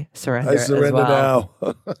 I surrender. I surrender as well.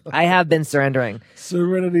 now. I have been surrendering.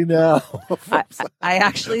 Serenity now. I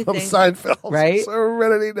actually From think, Seinfeld. right?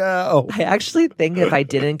 Serenity now. I actually think if I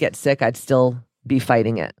didn't get sick, I'd still be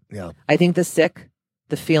fighting it. Yeah. I think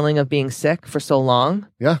the feeling of being sick for so long.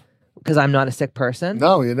 Yeah. Because I'm not a sick person.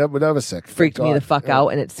 No, you're never sick. Freaked me the fuck out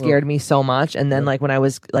and it scared me so much. And then like when I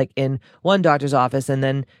was like in one doctor's office and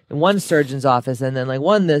then in one surgeon's office and then like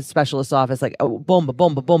the specialist's office, like boom, boom,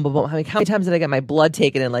 boom, boom, boom. How many times did I get my blood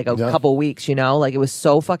taken in like a couple weeks, you know? Like it was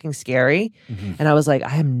so fucking scary. Mm-hmm. And I was like,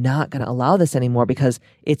 I am not going to allow this anymore because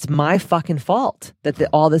it's my fucking fault that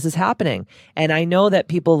all this is happening. And I know that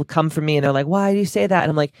people come for me and they're like, why do you say that? And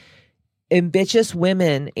I'm like, ambitious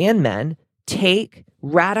women and men take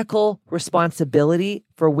radical responsibility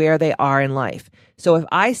for where they are in life. So if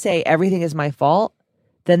I say everything is my fault,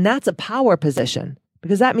 then that's a power position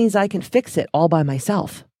because that means I can fix it all by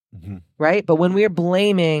myself. Mm-hmm. Right? But when we're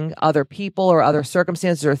blaming other people or other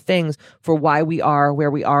circumstances or things for why we are where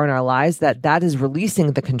we are in our lives, that is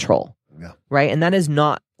releasing the control. Yeah. Right? And that is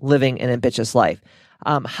not living an ambitious life.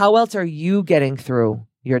 How else are you getting through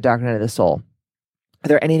your dark night of the soul? Are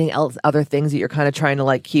there anything else, other things that you're kind of trying to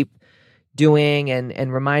like keep doing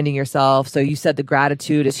and reminding yourself? So you said the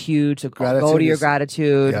gratitude is huge. So go to your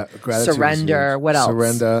gratitude. Yeah, gratitude. Surrender. What else?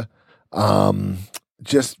 Surrender.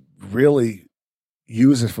 Just really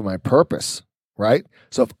use it for my purpose, right?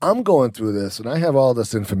 So if I'm going through this and I have all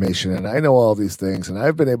this information and I know all these things and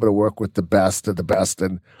I've been able to work with the best of the best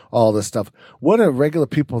and all this stuff, what are regular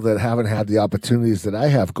people that haven't had the opportunities that I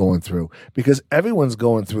have going through? Because everyone's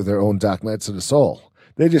going through their own dark nights of the soul.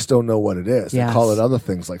 They just don't know what it is. Yes. They call it other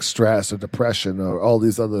things like stress or depression or all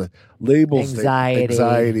these other labels.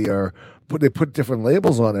 Anxiety or they put different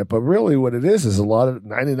labels on it. But really what it is a lot of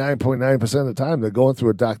 99.9% of the time they're going through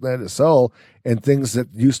a dark night of the soul and things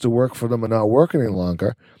that used to work for them are not working any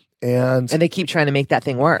longer. And they keep trying to make that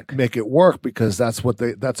thing work. Make it work because that's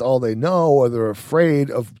all they know, or they're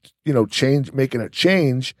afraid of, making a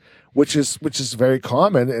change. Which is very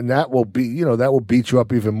common, and that will beat you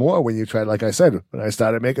up even more when you try. Like I said, when I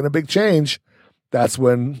started making a big change, that's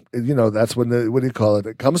when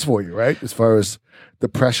it comes for you, right? As far as the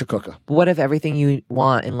pressure cooker. But what if everything you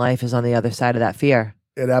want in life is on the other side of that fear?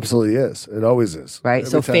 It absolutely is. It always is. Right.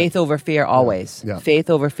 So faith over fear always. Yeah. Faith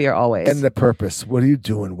over fear always. And the purpose. What are you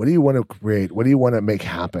doing? What do you want to create? What do you want to make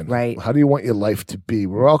happen? Right. How do you want your life to be?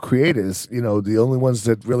 We're all creators. The only ones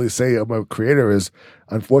that really say I'm a creator is,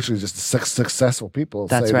 unfortunately, just successful people.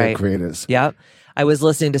 That's say right. They're creators. Yep. I was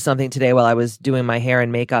listening to something today while I was doing my hair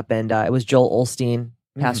and makeup, and it was Joel Osteen,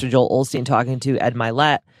 Pastor Joel Osteen, talking to Ed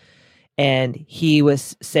Milet, and he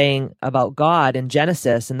was saying about God in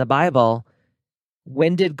Genesis in the Bible.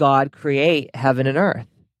 When did God create heaven and earth?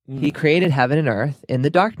 He created heaven and earth in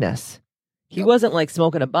the darkness. He wasn't like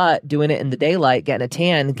smoking a butt, doing it in the daylight, getting a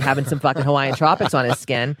tan, having some fucking Hawaiian tropics on his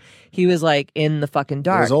skin. He was like in the fucking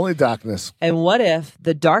dark. There's only darkness. And what if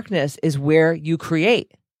the darkness is where you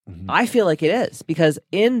create? Mm-hmm. I feel like it is, because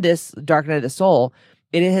in this dark night of the soul,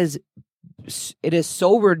 it has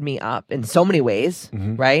sobered me up in so many ways,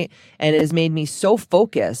 right? And it has made me so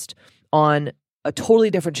focused on a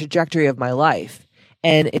totally different trajectory of my life.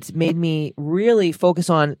 And it's made me really focus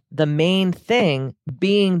on the main thing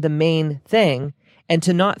being the main thing, and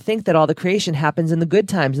to not think that all the creation happens in the good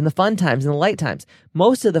times and the fun times and the light times.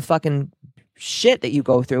 Most of the fucking shit that you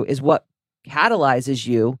go through is what catalyzes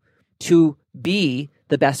you to be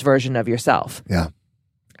the best version of yourself. Yeah.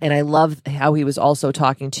 And I love how he was also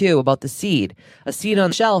talking too about the seed. A seed on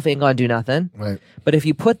the shelf ain't gonna do nothing. Right. But if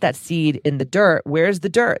you put that seed in the dirt, where's the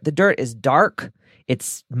dirt? The dirt is dark.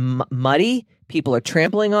 It's muddy. People are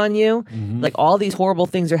trampling on you. Like all these horrible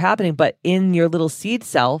things are happening. But in your little seed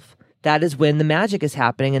self, that is when the magic is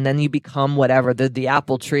happening. And then you become whatever, the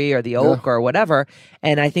apple tree or the oak or whatever.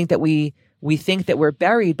 And I think that we think that we're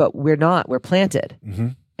buried, but we're not. We're planted.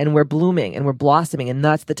 And we're blooming and we're blossoming. And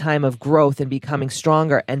that's the time of growth and becoming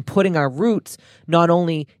stronger and putting our roots not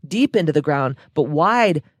only deep into the ground, but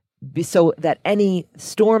wide so that any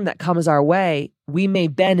storm that comes our way, we may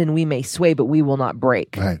bend and we may sway, but we will not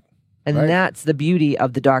break. Right. And that's the beauty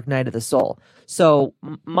of the dark night of the soul. So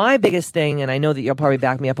my biggest thing, and I know that you'll probably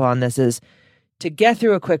back me up on this, is to get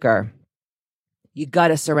through it quicker, you got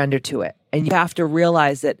to surrender to it. And you have to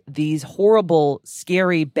realize that these horrible,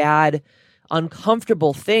 scary, bad,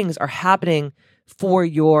 uncomfortable things are happening for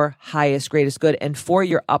your highest, greatest good and for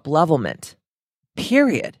your up-levelment.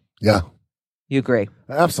 Period. Yeah. You agree?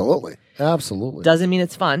 Absolutely. Absolutely. Doesn't mean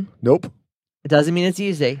it's fun. Nope. It doesn't mean it's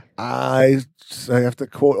easy. I have to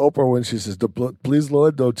quote Oprah when she says, "Please,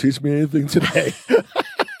 Lord, don't teach me anything today."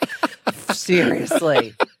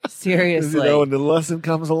 Seriously. Seriously. You know, when the lesson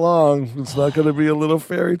comes along, it's not going to be a little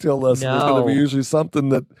fairy tale lesson. No. It's going to be usually something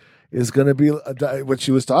that is going to be what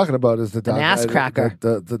she was talking about is the dark ass night, cracker.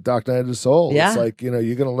 the dark night of the soul. Yeah. It's like, you know,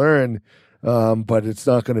 you're going to learn, but it's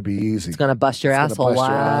not going to be easy. It's going to bust your asshole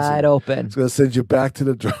wide open. It's going to send you back to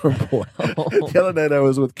the drawing board. The other night I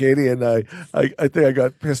was with Katie and I think I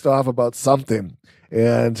got pissed off about something.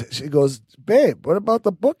 And she goes, "Babe, what about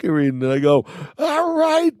the book you're reading?" And I go, "All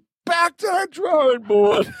right, back to the drawing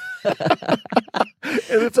board."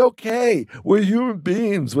 And it's okay. We're human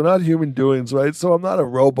beings. We're not human doings, right? So I'm not a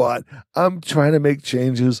robot. I'm trying to make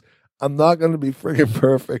changes. I'm not going to be friggin'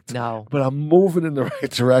 perfect. No. But I'm moving in the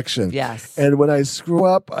right direction. Yes. And when I screw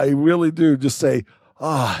up, I really do just say,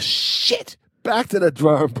 "Oh, shit. Back to the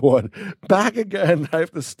drawing board. Back again. I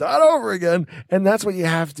have to start over again." And that's what you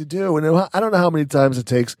have to do. And I don't know how many times it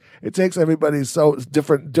takes. It takes everybody so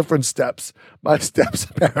different steps. My steps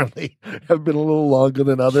apparently have been a little longer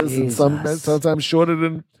than others, and sometimes shorter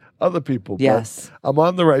than other people. Yes. But I'm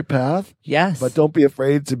on the right path. Yes. But don't be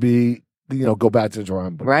afraid to be, go back to the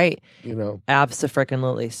drawing board. Right.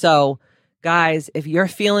 Abso-freaking-lutely. So, guys, if you're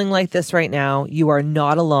feeling like this right now, you are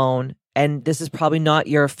not alone. And this is probably not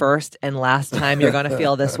your first and last time you're going to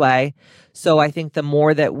feel this way. So I think the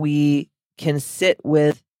more that we can sit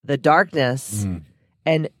with the darkness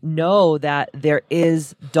and know that there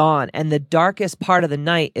is dawn, and the darkest part of the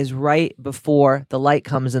night is right before the light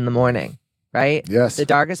comes in the morning, right? Yes. The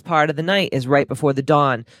darkest part of the night is right before the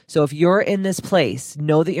dawn. So if you're in this place,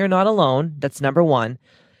 know that you're not alone. That's number one.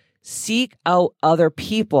 Seek out other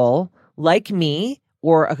people like me,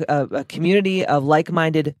 or a community of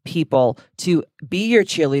like-minded people to be your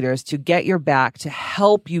cheerleaders, to get your back, to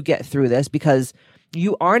help you get through this, because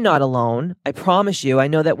you are not alone. I promise you. I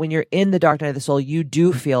know that when you're in the dark night of the soul, you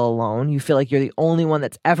do feel alone. You feel like you're the only one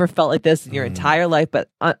that's ever felt like this in your entire life. But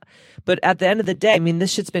at the end of the day, I mean,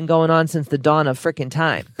 this shit's been going on since the dawn of freaking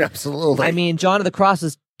time. Absolutely. I mean, John of the Cross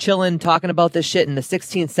was chilling, talking about this shit in the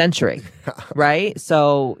 16th century, right?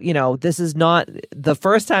 So, this is not the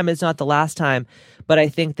first time, it's not the last time. But I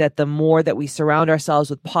think that the more that we surround ourselves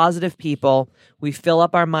with positive people, we fill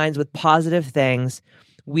up our minds with positive things,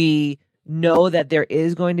 we know that there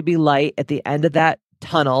is going to be light at the end of that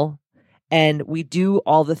tunnel, and we do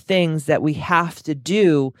all the things that we have to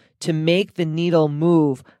do to make the needle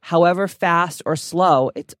move, however fast or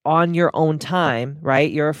slow. It's on your own time, right?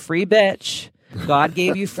 You're a free bitch. God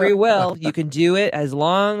gave you free will. You can do it as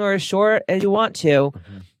long or as short as you want to,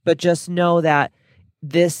 but just know that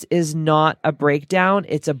this is not a breakdown,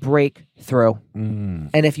 it's a breakthrough. And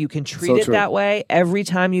if you can treat it that way, every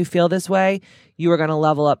time you feel this way, you are going to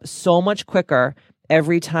level up so much quicker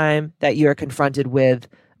every time that you're confronted with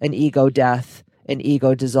an ego death, an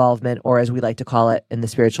ego dissolvement, or as we like to call it in the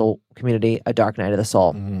spiritual community, a dark night of the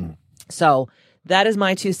soul. So that is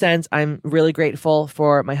my 2 cents. I'm really grateful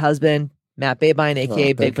for my husband, Matt Babine,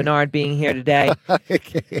 a.k.a. Big Bernard, being here today.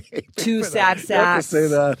 Two sad sacks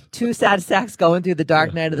going through the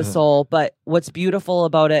dark night of the soul. But what's beautiful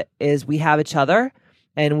about it is we have each other,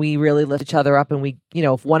 and we really lift each other up. And we,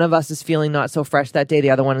 if one of us is feeling not so fresh that day, the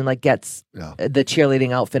other one gets the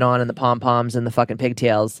cheerleading outfit on and the pom-poms and the fucking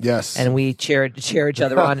pigtails. Yes. And we cheer each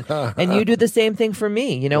other on. And you do the same thing for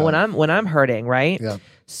me, when I'm hurting, right? Yeah.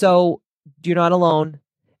 So you're not alone.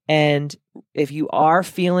 And if you are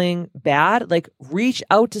feeling bad, reach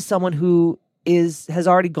out to someone who has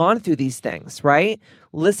already gone through these things, right?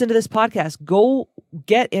 Listen to this podcast. Go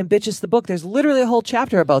get Ambitious the book. There's literally a whole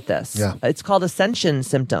chapter about this. Yeah. It's called Ascension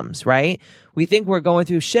Symptoms, right? We think we're going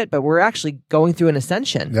through shit, but we're actually going through an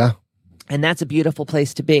ascension. Yeah. And that's a beautiful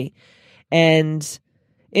place to be. And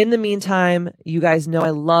in the meantime, you guys know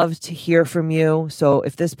I love to hear from you. So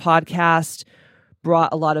if this podcast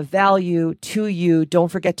brought a lot of value to you, don't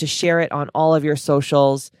forget to share it on all of your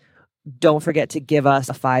socials. Don't forget to give us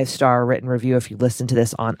a 5-star written review if you listen to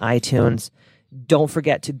this on iTunes. Don't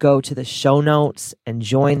forget to go to the show notes and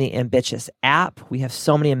join the Ambitious app. We have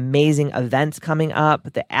so many amazing events coming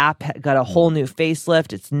up. The app got a whole new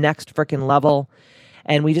facelift. It's next freaking level.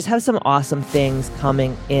 And we just have some awesome things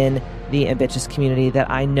coming in the Ambitious community that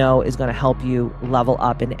I know is going to help you level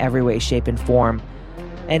up in every way, shape, and form.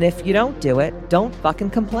 And if you don't do it, don't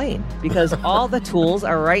fucking complain, because all the tools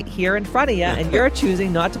are right here in front of you, and you're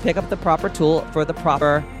choosing not to pick up the proper tool for the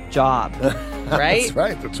proper job. Right? That's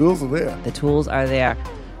right. The tools are there. The tools are there.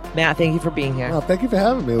 Matt, thank you for being here. Well, thank you for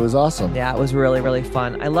having me. It was awesome. Yeah, it was really, really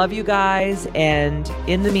fun. I love you guys. And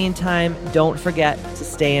in the meantime, don't forget to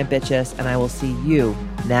stay ambitious, and I will see you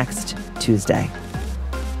next Tuesday.